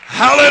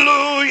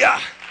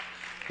 Hallelujah.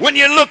 When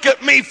you look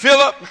at me,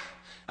 Philip,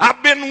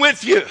 I've been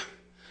with you.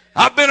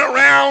 I've been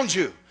around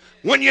you.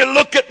 When you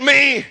look at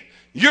me,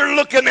 you're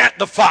looking at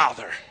the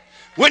Father.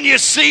 When you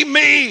see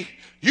me,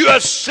 you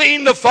have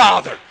seen the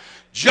Father.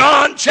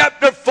 John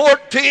chapter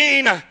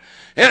 14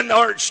 and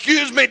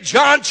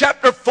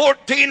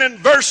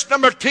verse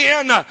number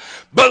 10,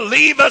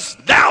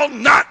 "Believest thou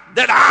not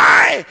that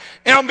I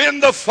am in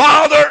the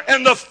Father,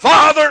 and the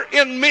Father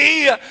in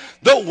me?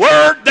 The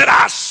word that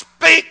I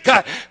speak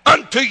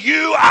unto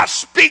you, I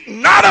speak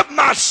not of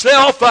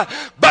myself,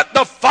 but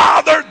the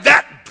Father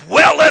that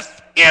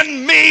dwelleth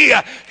in me,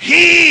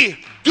 he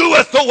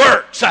doeth the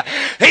works."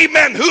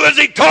 Amen. Who is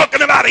he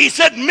talking about? He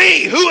said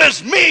me. Who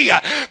is me?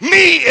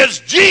 Me is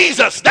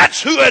Jesus.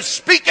 That's who is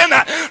speaking.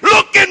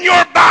 Look in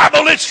your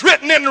Bible. It's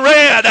written in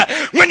red.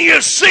 When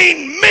you've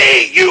seen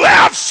me, you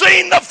have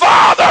seen the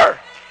Father.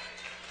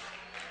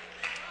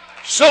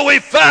 So we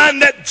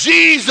find that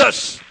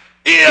Jesus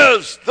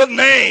is the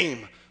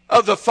name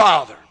of the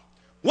Father.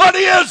 What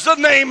is the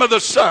name of the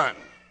Son?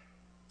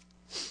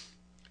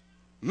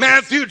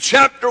 Matthew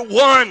chapter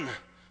 1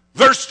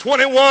 verse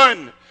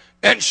 21,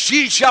 "And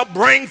she shall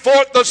bring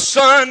forth the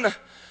Son,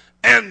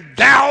 and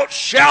thou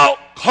shalt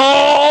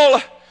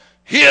call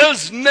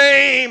his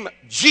name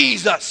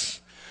Jesus,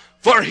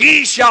 for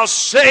he shall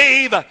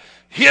save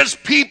his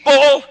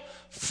people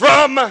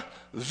from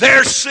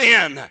their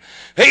sin."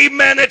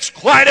 Amen. It's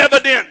quite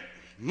evident.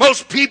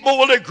 Most people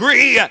will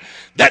agree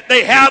that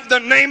they have the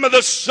name of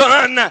the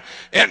Son,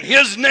 and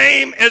his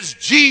name is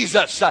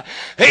Jesus.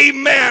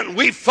 Amen.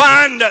 We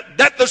find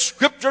that the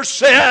scripture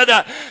said,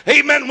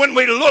 amen, when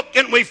we look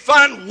and we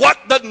find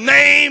what the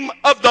name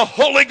of the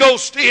Holy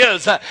Ghost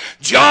is.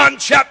 John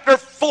chapter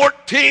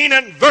 14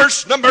 and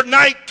verse number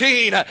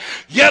 19,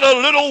 "Yet a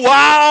little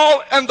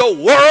while, and the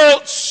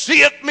world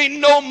seeth me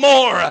no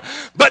more.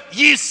 But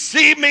ye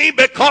see me,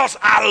 because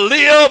I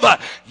live,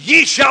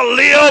 ye shall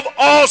live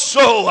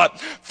also."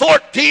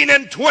 14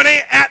 and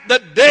 20, "At the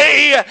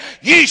day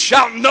ye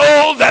shall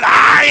know that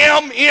I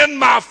am in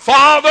my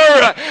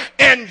Father,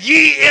 and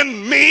ye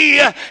in me,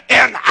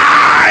 and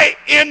I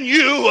in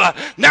you."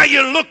 Now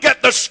you look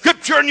at the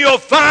scripture and you'll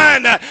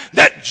find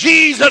that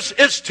Jesus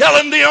is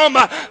telling them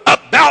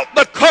about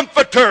the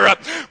Comforter.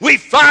 We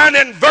find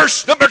in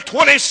verse number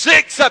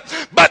 26,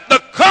 "But the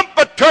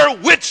Comforter,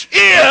 which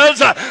is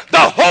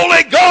the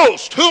Holy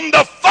Ghost, whom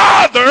the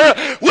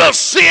Father will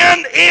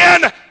send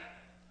in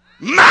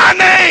my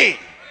name."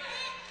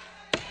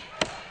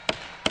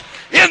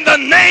 In the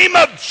name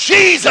of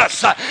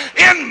Jesus,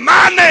 in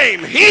my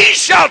name, he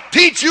shall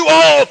teach you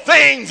all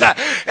things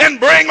and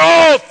bring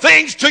all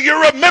things to your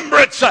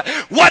remembrance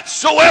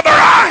whatsoever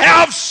I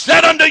have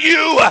said unto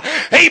you.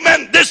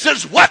 Amen. This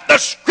is what the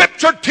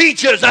scripture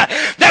teaches,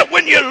 that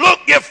when you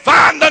look, you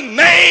find the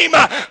name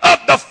of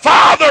the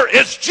Father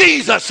is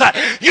Jesus.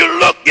 You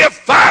look, you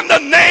find the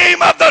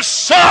name of the the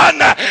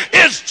Son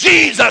is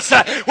Jesus.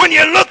 When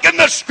you look in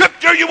the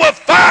Scripture, you will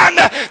find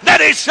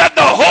that he said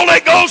the Holy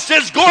Ghost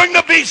is going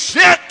to be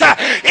sent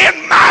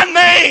in my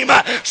name.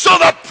 So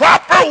the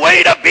proper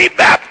way to be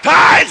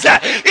baptized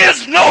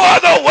is no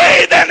other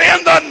way than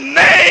in the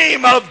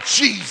name of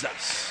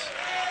Jesus.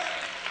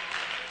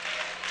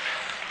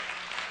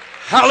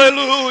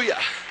 Hallelujah.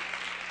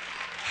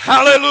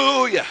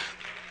 Hallelujah.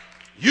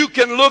 You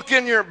can look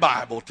in your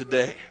Bible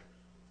today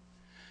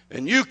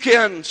and you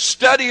can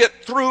study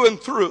it through and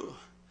through.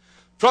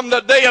 From the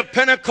day of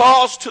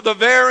Pentecost to the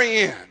very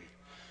end,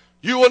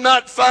 you will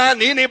not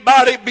find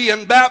anybody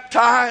being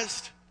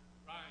baptized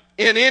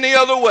in any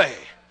other way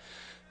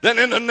than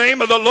in the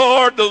name of the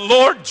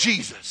Lord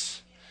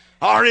Jesus,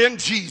 or in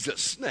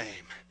Jesus'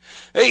 name.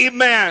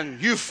 Amen.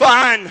 You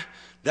find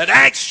that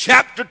Acts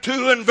chapter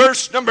 2 and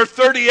verse number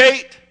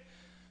 38,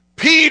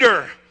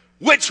 Peter,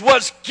 which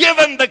was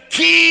given the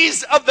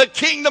keys of the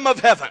kingdom of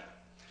heaven.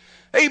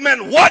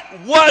 Amen. What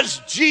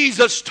was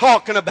Jesus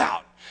talking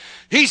about?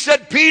 He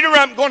said, Peter,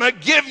 I'm going to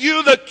give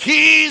you the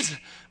keys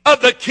of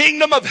the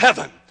kingdom of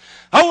heaven.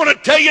 I want to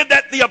tell you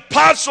that the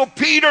apostle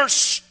Peter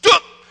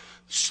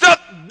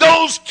stuck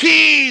those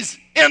keys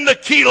in the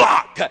key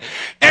lock,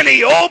 and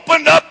he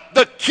opened up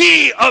the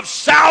key of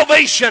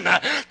salvation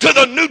to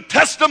the New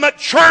Testament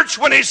church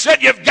when he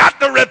said, you've got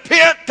to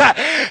repent,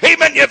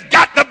 amen, you've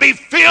got to be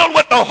filled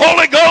with the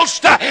Holy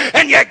Ghost,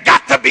 and you've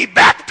got to be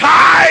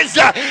baptized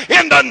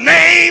in the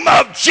name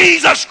of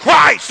Jesus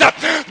Christ.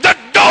 The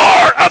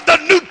door of the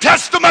New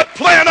Testament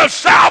plan of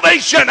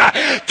salvation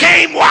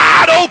came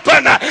wide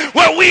open,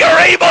 where we are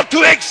able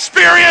to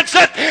experience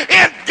it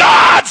in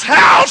God's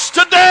house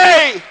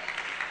today.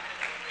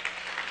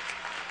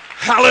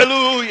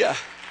 Hallelujah.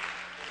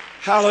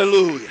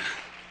 Hallelujah.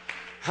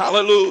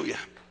 Hallelujah.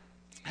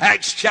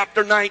 Acts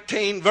chapter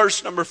 19,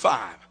 verse number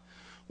 5.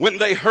 When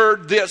they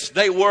heard this,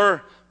 they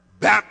were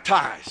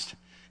baptized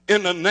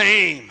in the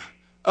name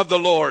of the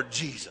Lord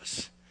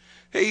Jesus.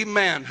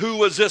 Amen. Who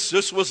was this?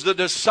 This was the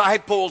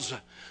disciples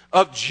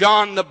of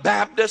John the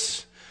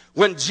Baptist.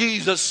 When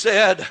Jesus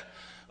said,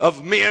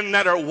 of men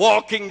that are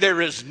walking,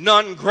 there is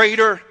none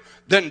greater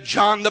than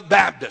John the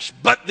Baptist.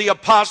 But the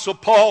apostle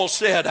Paul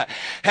said,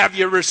 have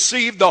you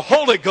received the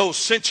Holy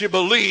Ghost since you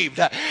believed?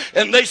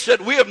 And they said,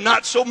 we have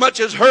not so much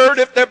as heard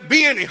if there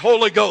be any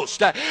Holy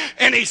Ghost.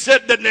 And he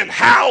said, then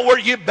how were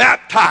you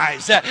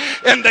baptized?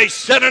 And they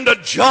said, unto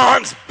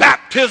John's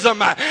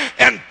baptism.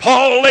 And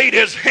Paul laid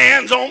his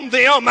hands on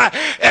them,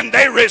 and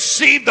they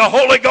received the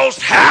Holy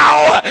Ghost.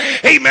 How?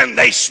 Amen.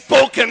 They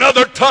spoke in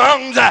other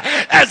tongues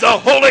as the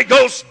Holy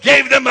Ghost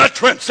gave them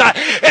utterance.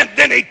 And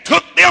then he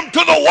took them to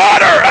the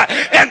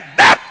water and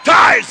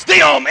baptized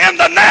them in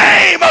the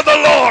name of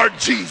the Lord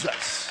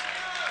Jesus.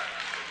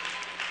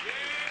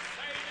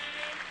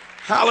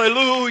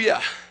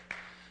 Hallelujah.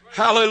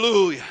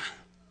 Hallelujah.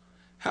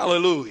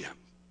 Hallelujah.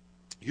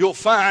 You'll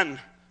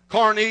find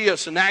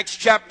Cornelius in Acts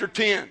chapter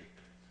 10,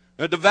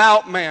 a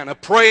devout man, a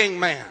praying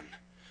man,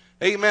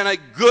 amen, a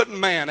good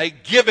man, a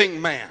giving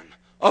man,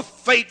 a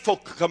faithful,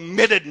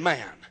 committed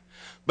man.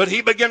 But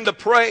he began to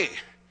pray,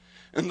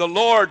 and the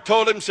Lord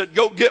told him, said,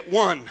 go get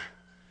one,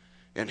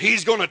 and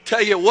he's going to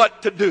tell you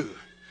what to do.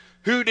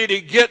 Who did he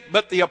get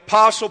but the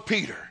apostle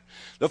Peter?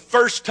 The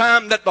first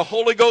time that the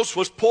Holy Ghost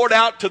was poured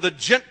out to the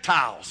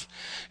Gentiles.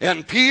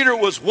 And Peter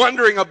was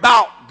wondering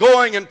about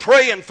going and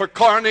praying for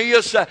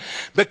Cornelius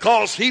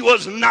because he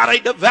was not a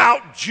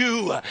devout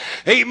Jew.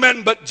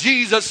 Amen. But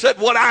Jesus said,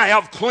 what I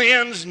have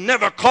cleansed,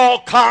 never call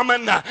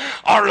common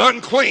or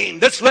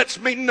unclean. This lets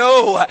me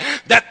know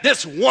that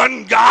this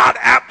one God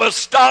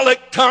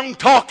apostolic tongue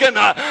talking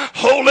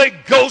Holy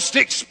Ghost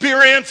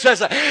experience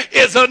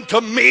is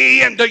unto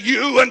me and to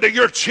you and to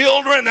your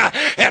children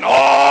and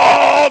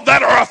all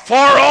that are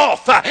afar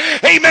off.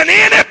 Amen.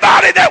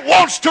 Anybody that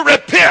wants to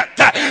repent,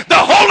 the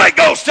Holy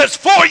Ghost is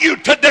for you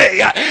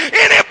today.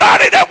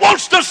 Anybody that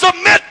wants to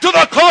submit to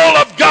the call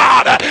of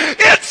God,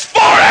 it's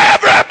for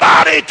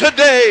everybody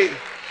today.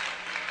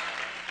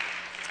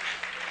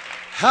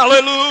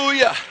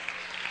 Hallelujah.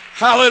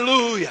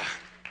 Hallelujah.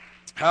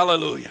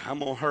 Hallelujah. I'm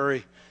going to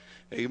hurry.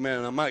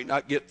 Amen. I might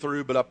not get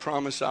through, but I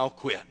promise I'll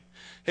quit.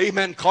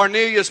 Amen.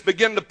 Cornelius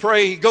began to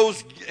pray. He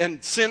goes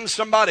and sends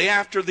somebody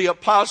after the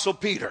apostle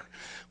Peter.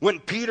 When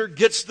Peter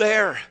gets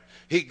there,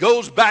 he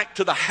goes back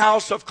to the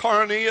house of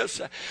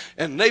Cornelius,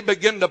 and they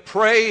begin to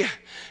pray.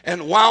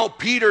 And while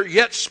Peter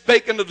yet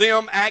spake unto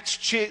them, Acts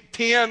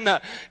 10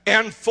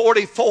 and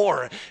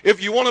 44.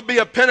 If you want to be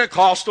a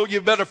Pentecostal,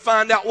 you better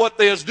find out what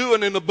they is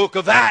doing in the book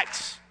of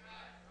Acts.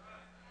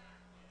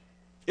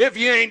 If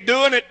you ain't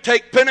doing it,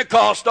 take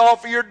Pentecost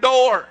off of your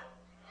door.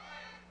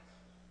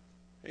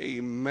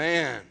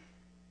 Amen.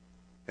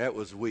 That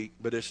was weak,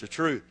 but it's the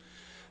truth.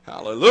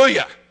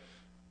 Hallelujah.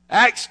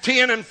 Acts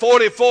 10 and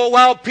 44,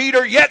 while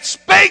Peter yet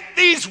spake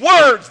these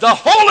words, the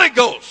Holy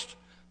Ghost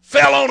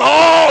fell on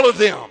all of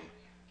them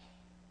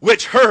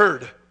which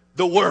heard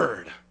the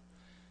word.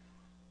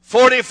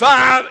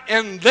 45,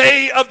 and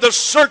they of the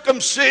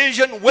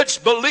circumcision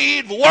which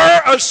believed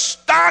were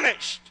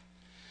astonished,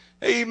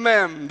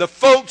 Amen. The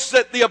folks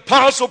that the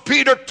Apostle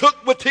Peter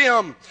took with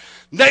him,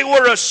 they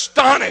were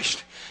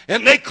astonished.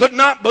 And they could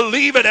not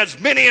believe it, as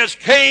many as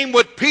came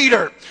with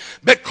Peter,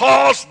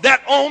 because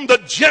that on the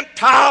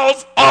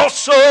Gentiles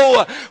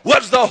also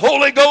was the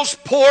Holy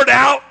Ghost poured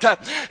out.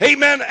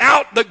 Amen.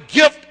 Out the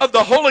gift of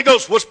the Holy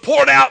Ghost was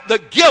poured out, the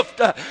gift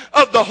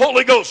of the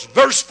Holy Ghost.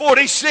 Verse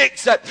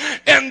 46,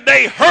 and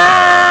they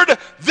heard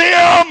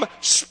them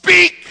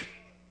speak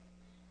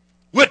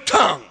with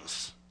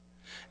tongues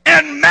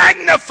and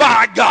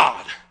magnify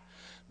God.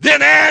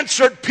 Then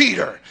answered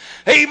Peter.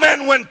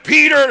 Amen. When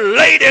Peter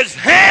laid his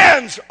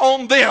hands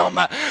on them,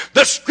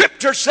 the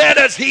scripture said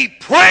as he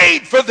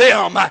prayed for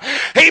them,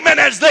 amen,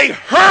 as they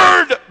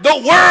heard the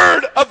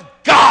word of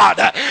God,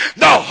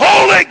 the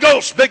Holy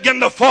Ghost began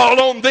to fall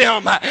on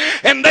them.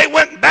 And they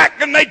went back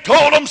and they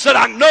told them, said,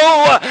 I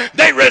know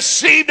they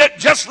received it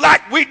just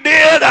like we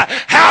did.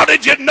 How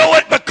did you know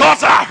it?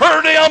 Because I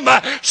heard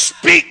him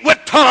speak with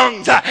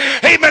tongues.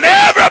 Amen.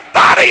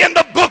 Everybody in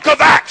the book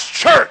of Acts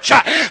church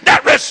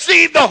that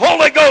received the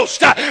Holy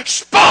Ghost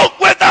spoke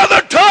with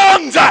other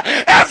tongues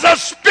as the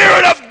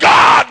Spirit of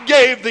God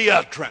gave the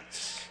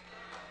utterance.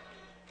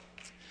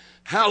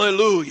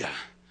 Hallelujah.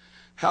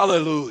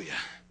 Hallelujah.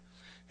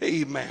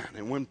 Amen.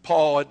 And when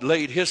Paul had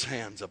laid his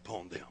hands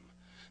upon them,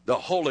 the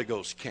Holy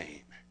Ghost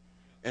came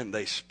and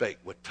they spake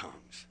with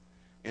tongues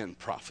and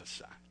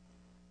prophesied.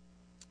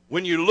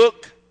 When you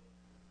look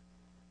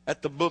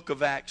at the book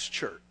of Acts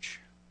church,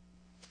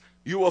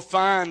 you will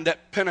find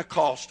that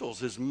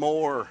Pentecostals is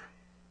more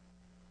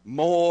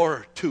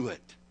to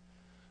it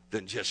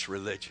than just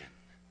religion.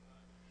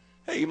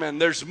 Amen.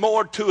 There's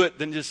more to it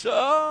than just,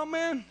 oh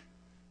man,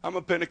 I'm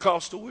a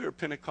Pentecostal, we're a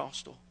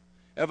Pentecostal.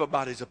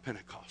 Everybody's a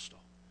Pentecostal.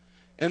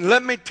 And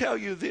let me tell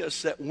you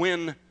this, that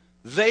when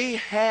they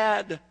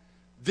had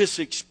this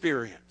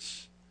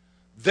experience,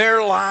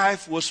 their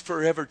life was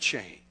forever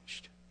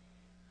changed.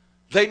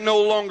 They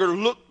no longer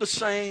looked the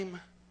same.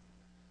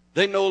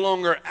 They no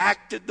longer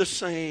acted the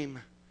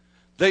same.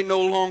 They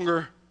no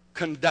longer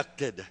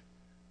conducted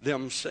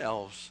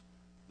themselves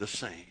the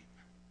same.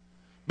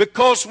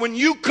 Because when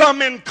you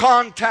come in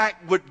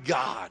contact with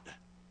God,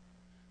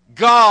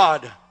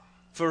 God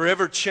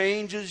forever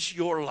changes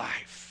your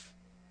life.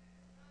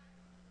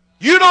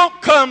 You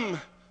don't come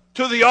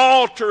to the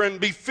altar and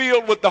be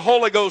filled with the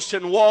Holy Ghost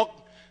and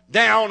walk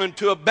down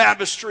into a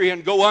baptistry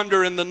and go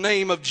under in the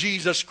name of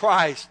Jesus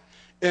Christ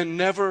and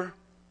never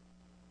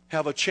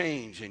have a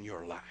change in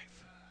your life.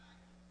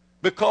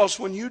 Because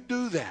when you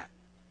do that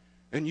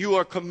and you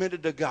are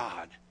committed to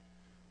God,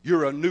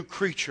 you're a new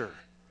creature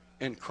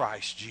in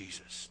Christ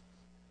Jesus.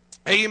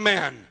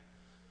 Amen.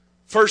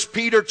 1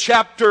 Peter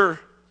chapter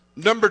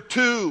number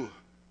 2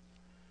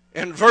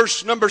 and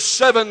verse number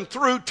 7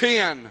 through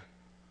 10.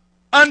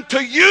 Unto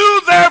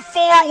you,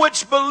 therefore,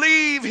 which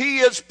believe, he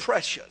is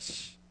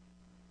precious.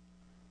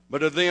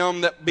 But of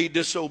them that be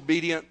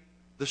disobedient,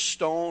 the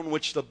stone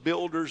which the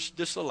builders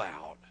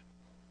disallowed,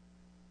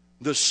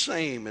 the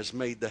same is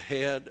made the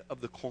head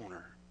of the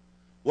corner.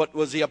 What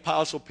was the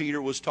Apostle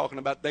Peter was talking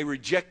about? They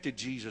rejected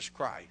Jesus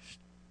Christ,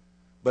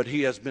 but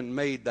he has been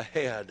made the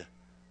head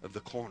of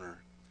the corner.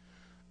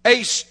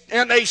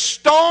 And a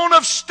stone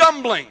of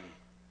stumbling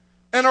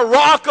and a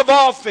rock of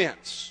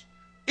offense,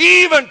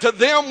 even to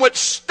them which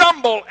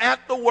stumble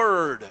at the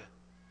word,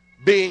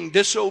 being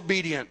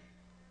disobedient,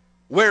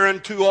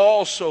 whereunto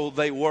also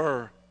they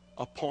were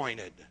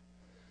appointed.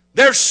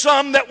 There's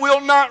some that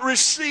will not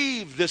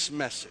receive this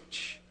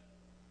message.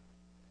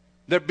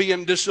 They're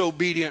being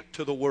disobedient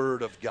to the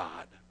word of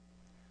God.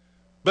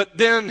 But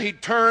then he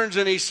turns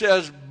and he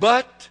says,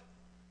 but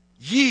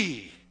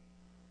ye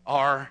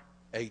are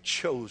a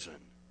chosen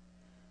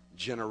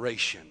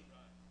generation,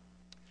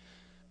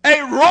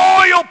 a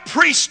royal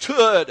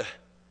priesthood,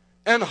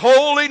 and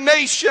holy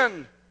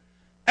nation,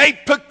 a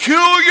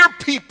peculiar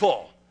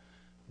people,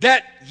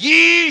 that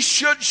ye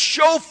should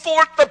show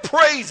forth the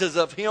praises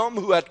of him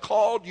who had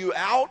called you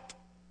out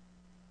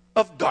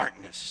of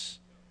darkness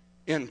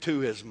into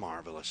his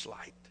marvelous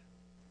light.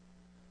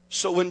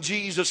 So when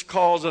Jesus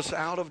calls us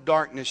out of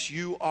darkness,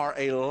 you are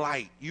a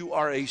light. You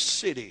are a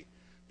city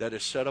that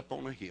is set up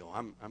on a hill.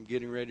 I'm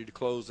getting ready to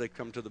close. They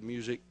come to the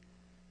music,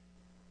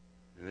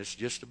 and it's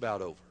just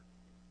about over.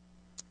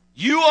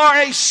 You are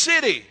a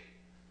city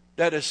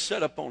that is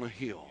set up on a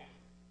hill.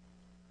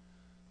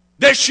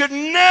 There should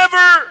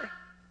never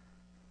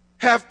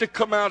have to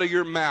come out of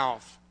your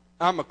mouth,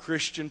 I'm a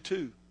Christian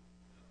too.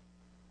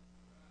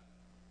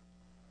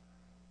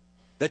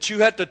 That you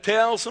have to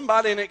tell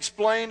somebody and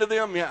explain to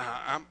them,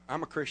 yeah,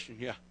 I'm a Christian,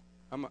 yeah,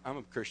 I'm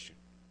a Christian.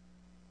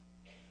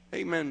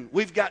 Amen.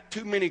 We've got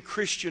too many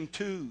Christian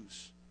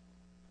twos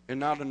and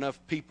not enough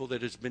people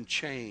that has been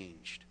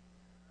changed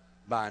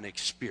by an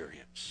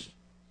experience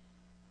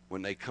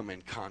when they come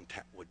in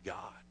contact with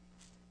God.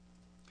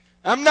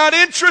 I'm not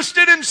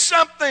interested in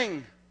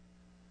something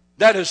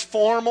that is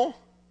formal,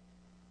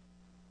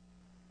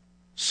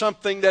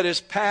 something that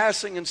is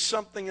passing, and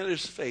something that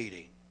is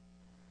fading.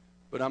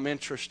 But I'm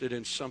interested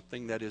in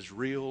something that is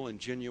real and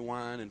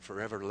genuine and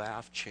forever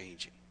life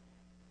changing.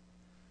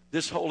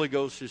 This Holy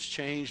Ghost has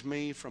changed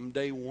me from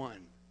day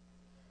one.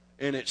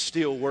 And it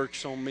still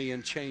works on me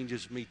and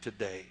changes me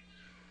today.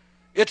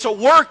 It's a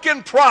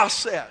working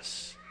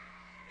process.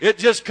 It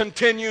just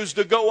continues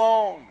to go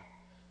on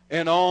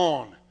and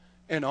on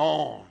and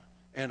on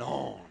and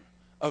on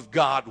of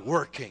God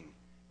working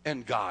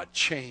and God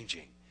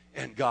changing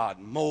and God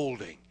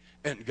molding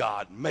and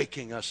God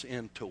making us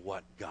into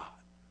what God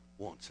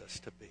wants us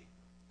to be.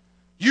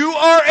 You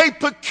are a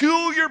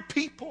peculiar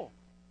people.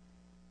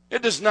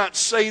 It does not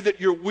say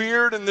that you're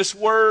weird, and this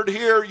word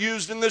here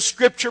used in this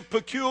scripture,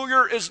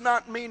 peculiar, is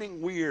not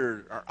meaning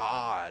weird or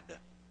odd.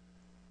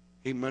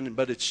 Amen.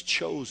 But it's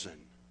chosen,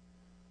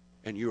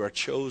 and you are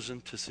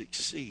chosen to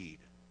succeed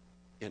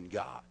in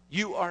God.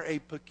 You are a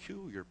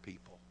peculiar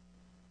people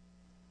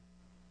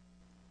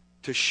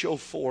to show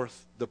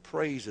forth the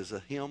praises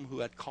of Him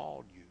who had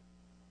called you.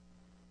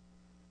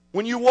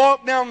 When you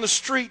walk down the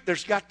street,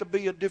 there's got to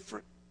be a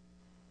different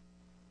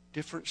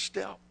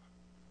step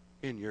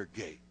in your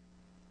gait.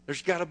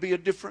 There's got to be a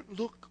different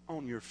look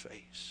on your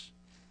face.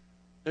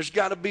 There's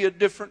got to be a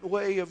different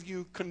way of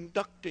you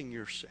conducting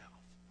yourself.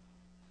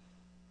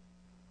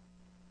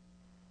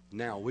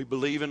 Now, we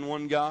believe in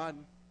one God.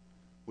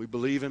 We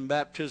believe in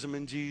baptism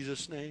in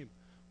Jesus' name.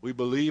 We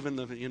believe in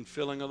the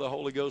infilling of the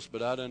Holy Ghost,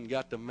 but I done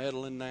got to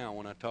meddling now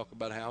when I talk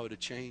about how it'll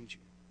change you.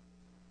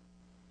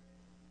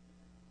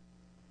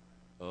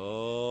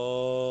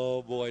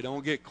 Oh, boy,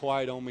 don't get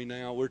quiet on me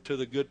now. We're to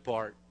the good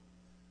part.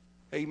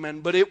 Amen.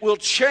 But it will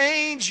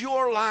change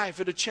your life.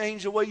 It'll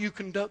change the way you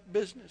conduct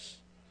business.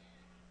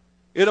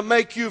 It'll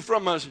make you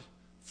from a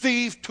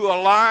thief to a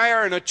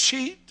liar and a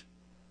cheat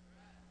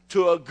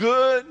to a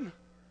good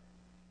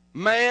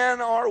man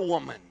or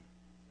woman.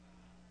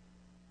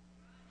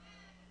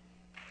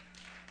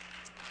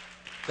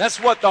 That's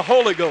what the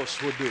Holy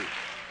Ghost will do.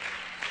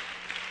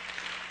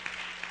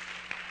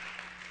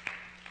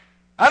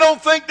 I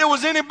don't think there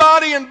was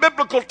anybody in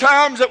biblical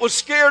times that was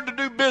scared to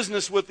do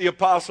business with the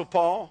Apostle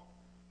Paul.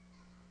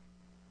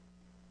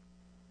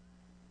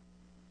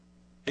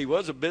 He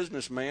was a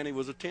businessman. He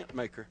was a tent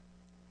maker.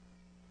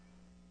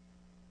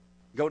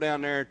 Go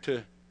down there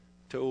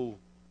to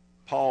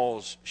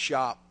Paul's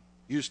shop.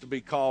 Used to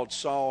be called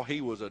Saul. He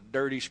was a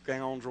dirty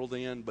scoundrel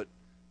then, but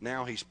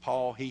now he's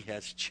Paul. He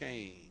has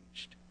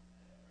changed.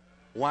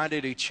 Why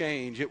did he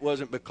change? It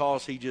wasn't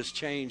because he just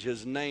changed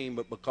his name,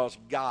 but because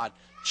God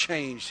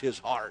changed his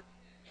heart.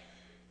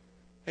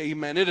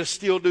 Amen. It'll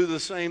still do the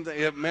same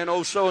thing. Man,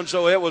 oh,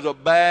 so-and-so, it was a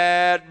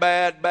bad,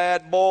 bad,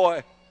 bad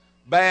boy.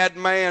 Bad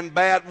man,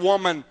 bad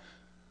woman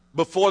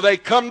before they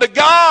come to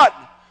God.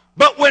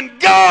 But when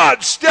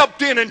God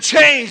stepped in and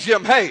changed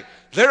them, hey,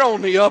 they're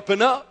on the up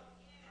and up.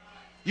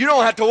 You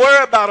don't have to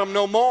worry about them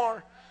no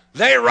more.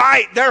 They're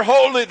right, they're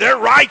holy, they're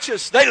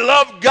righteous, they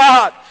love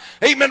God.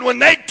 Amen. When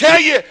they tell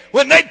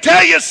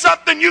you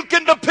something, you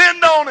can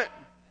depend on it.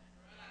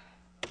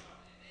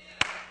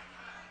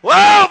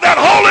 Well, that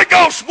Holy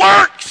Ghost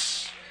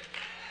works.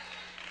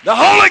 The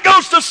Holy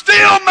Ghost will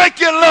still make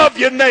you love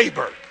your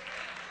neighbor.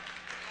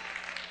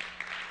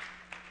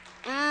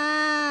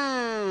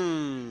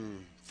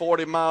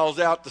 40 miles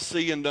out to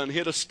sea and done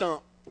hit a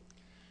stump.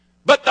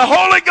 But the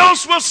Holy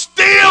Ghost will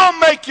still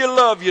make you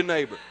love your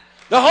neighbor.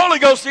 The Holy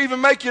Ghost will even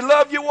make you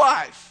love your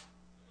wife.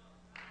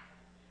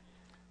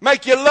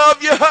 Make you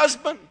love your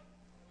husband.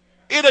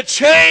 It'll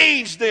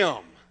change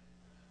them.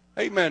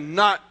 Amen.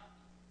 Not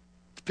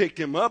pick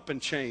them up and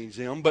change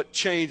them, but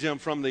change them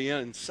from the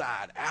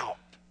inside out.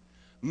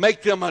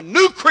 Make them a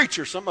new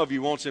creature. Some of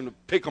you wants him to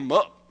pick them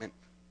up and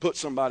put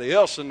somebody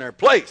else in their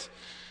place.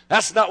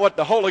 That's not what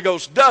the Holy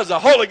Ghost does. The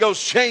Holy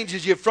Ghost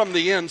changes you from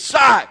the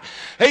inside.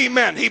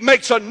 Amen. He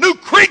makes a new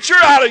creature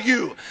out of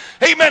you.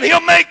 Amen.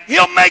 He'll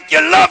make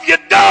you love your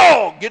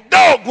dog. Your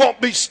dog won't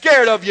be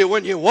scared of you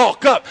when you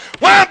walk up.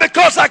 Why?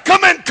 Because I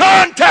come in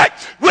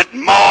contact with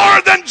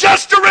more than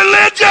just a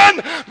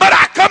religion, but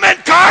I come in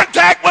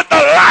contact with a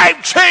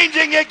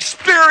life-changing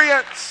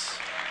experience.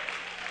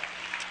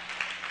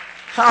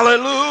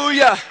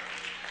 Hallelujah.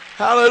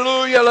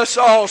 Hallelujah. Let's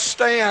all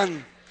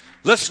stand.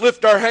 Let's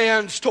lift our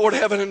hands toward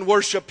heaven and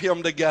worship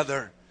Him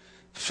together.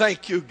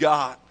 Thank you,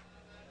 God.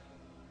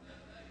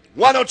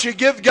 Why don't you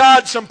give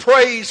God some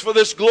praise for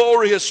this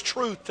glorious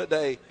truth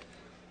today?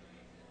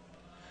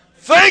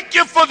 Thank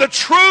you for the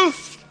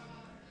truth.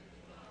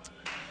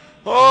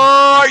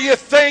 Oh, are you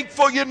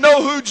thankful you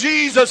know who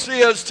Jesus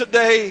is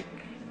today?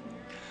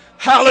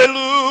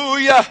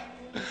 Hallelujah.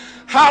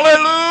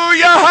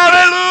 Hallelujah.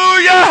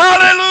 Hallelujah.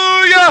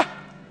 Hallelujah.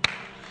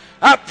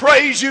 I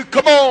praise you.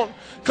 Come on.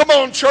 Come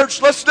on,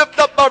 church. Let's lift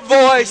up our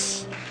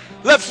voice.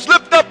 Let's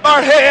lift up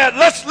our head.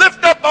 Let's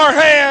lift up our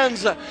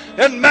hands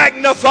and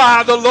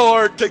magnify the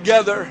Lord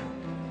together.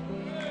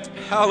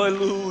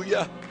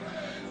 Hallelujah.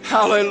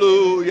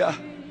 Hallelujah.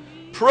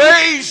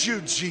 Praise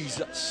you,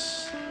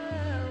 Jesus.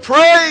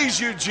 Praise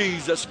you,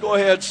 Jesus. Go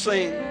ahead,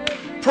 sing.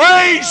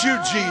 Praise you,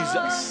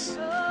 Jesus.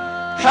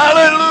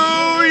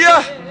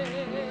 Hallelujah.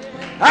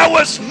 I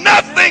was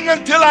nothing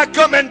until I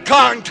come in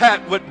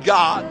contact with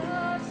God.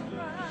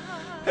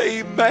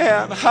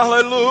 Amen.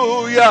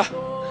 Hallelujah.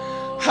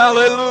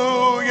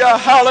 Hallelujah,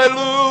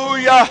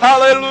 hallelujah,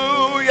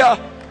 hallelujah.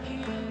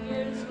 He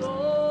is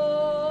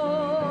Lord.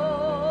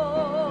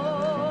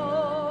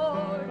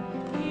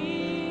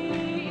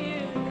 He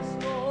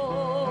is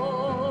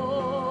Lord.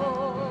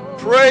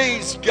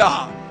 Praise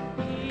God.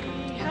 He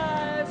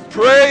has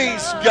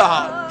Praise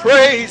God.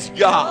 Praise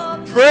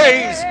God.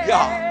 Praise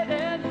God.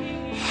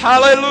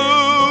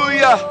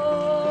 Hallelujah.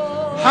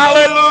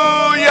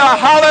 Hallelujah.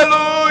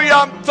 Hallelujah.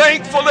 I'm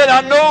thankful that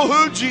I know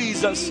who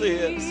Jesus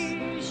is.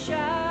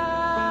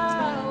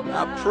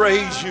 I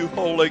praise you,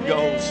 Holy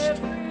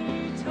Ghost.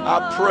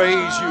 I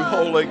praise you,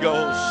 Holy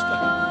Ghost.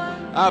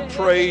 I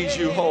praise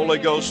you, Holy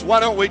Ghost. Why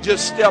don't we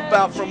just step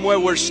out from where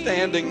we're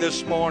standing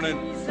this morning,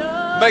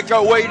 make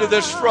our way to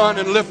this front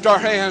and lift our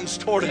hands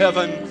toward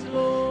heaven.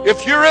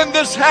 If you're in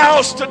this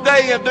house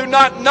today and do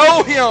not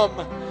know Him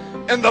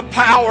in the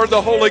power of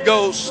the Holy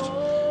Ghost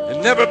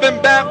and never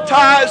been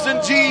baptized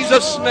in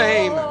Jesus'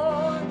 name,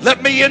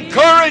 let me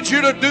encourage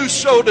you to do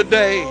so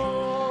today.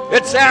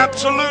 It's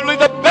absolutely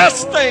the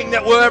best thing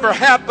that will ever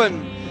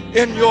happen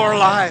in your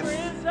life.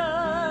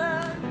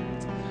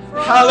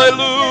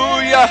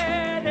 Hallelujah.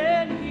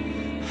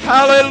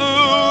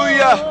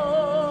 Hallelujah.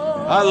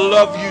 I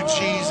love you,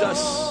 Jesus.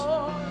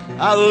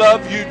 I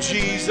love you,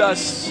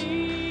 Jesus.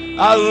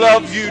 I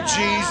love you,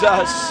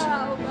 Jesus.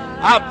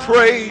 I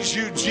praise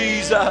you,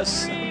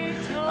 Jesus.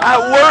 I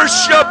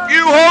worship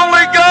you,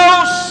 Holy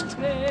Ghost.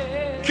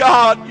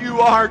 God, you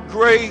are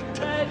great.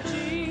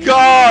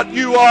 God,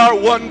 you are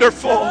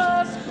wonderful.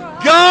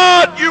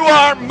 God, you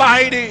are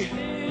mighty.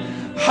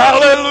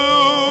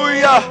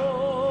 Hallelujah.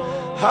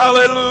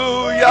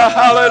 Hallelujah.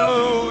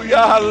 Hallelujah.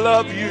 I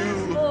love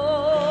you.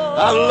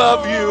 I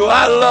love you.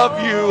 I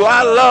love you.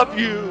 I love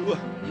you.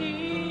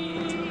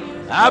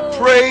 I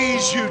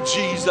praise you,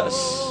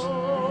 Jesus.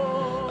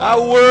 I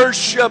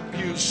worship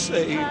you,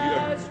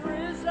 Savior.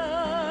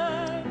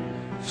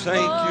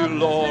 Thank you,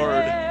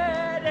 Lord.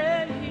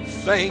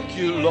 Thank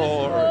you,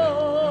 Lord.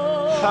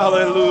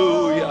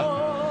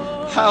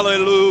 Hallelujah.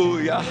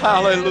 Hallelujah.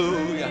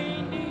 Hallelujah.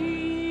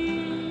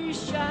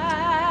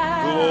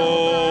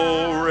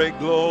 Glory,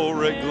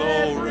 glory,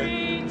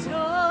 glory.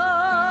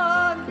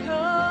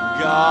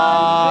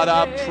 God,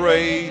 I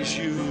praise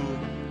you.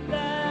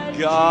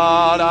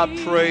 God,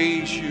 I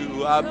praise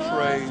you. I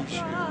praise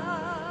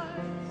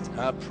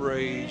you. I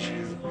praise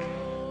you.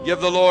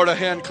 Give the Lord a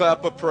hand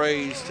clap of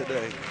praise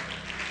today.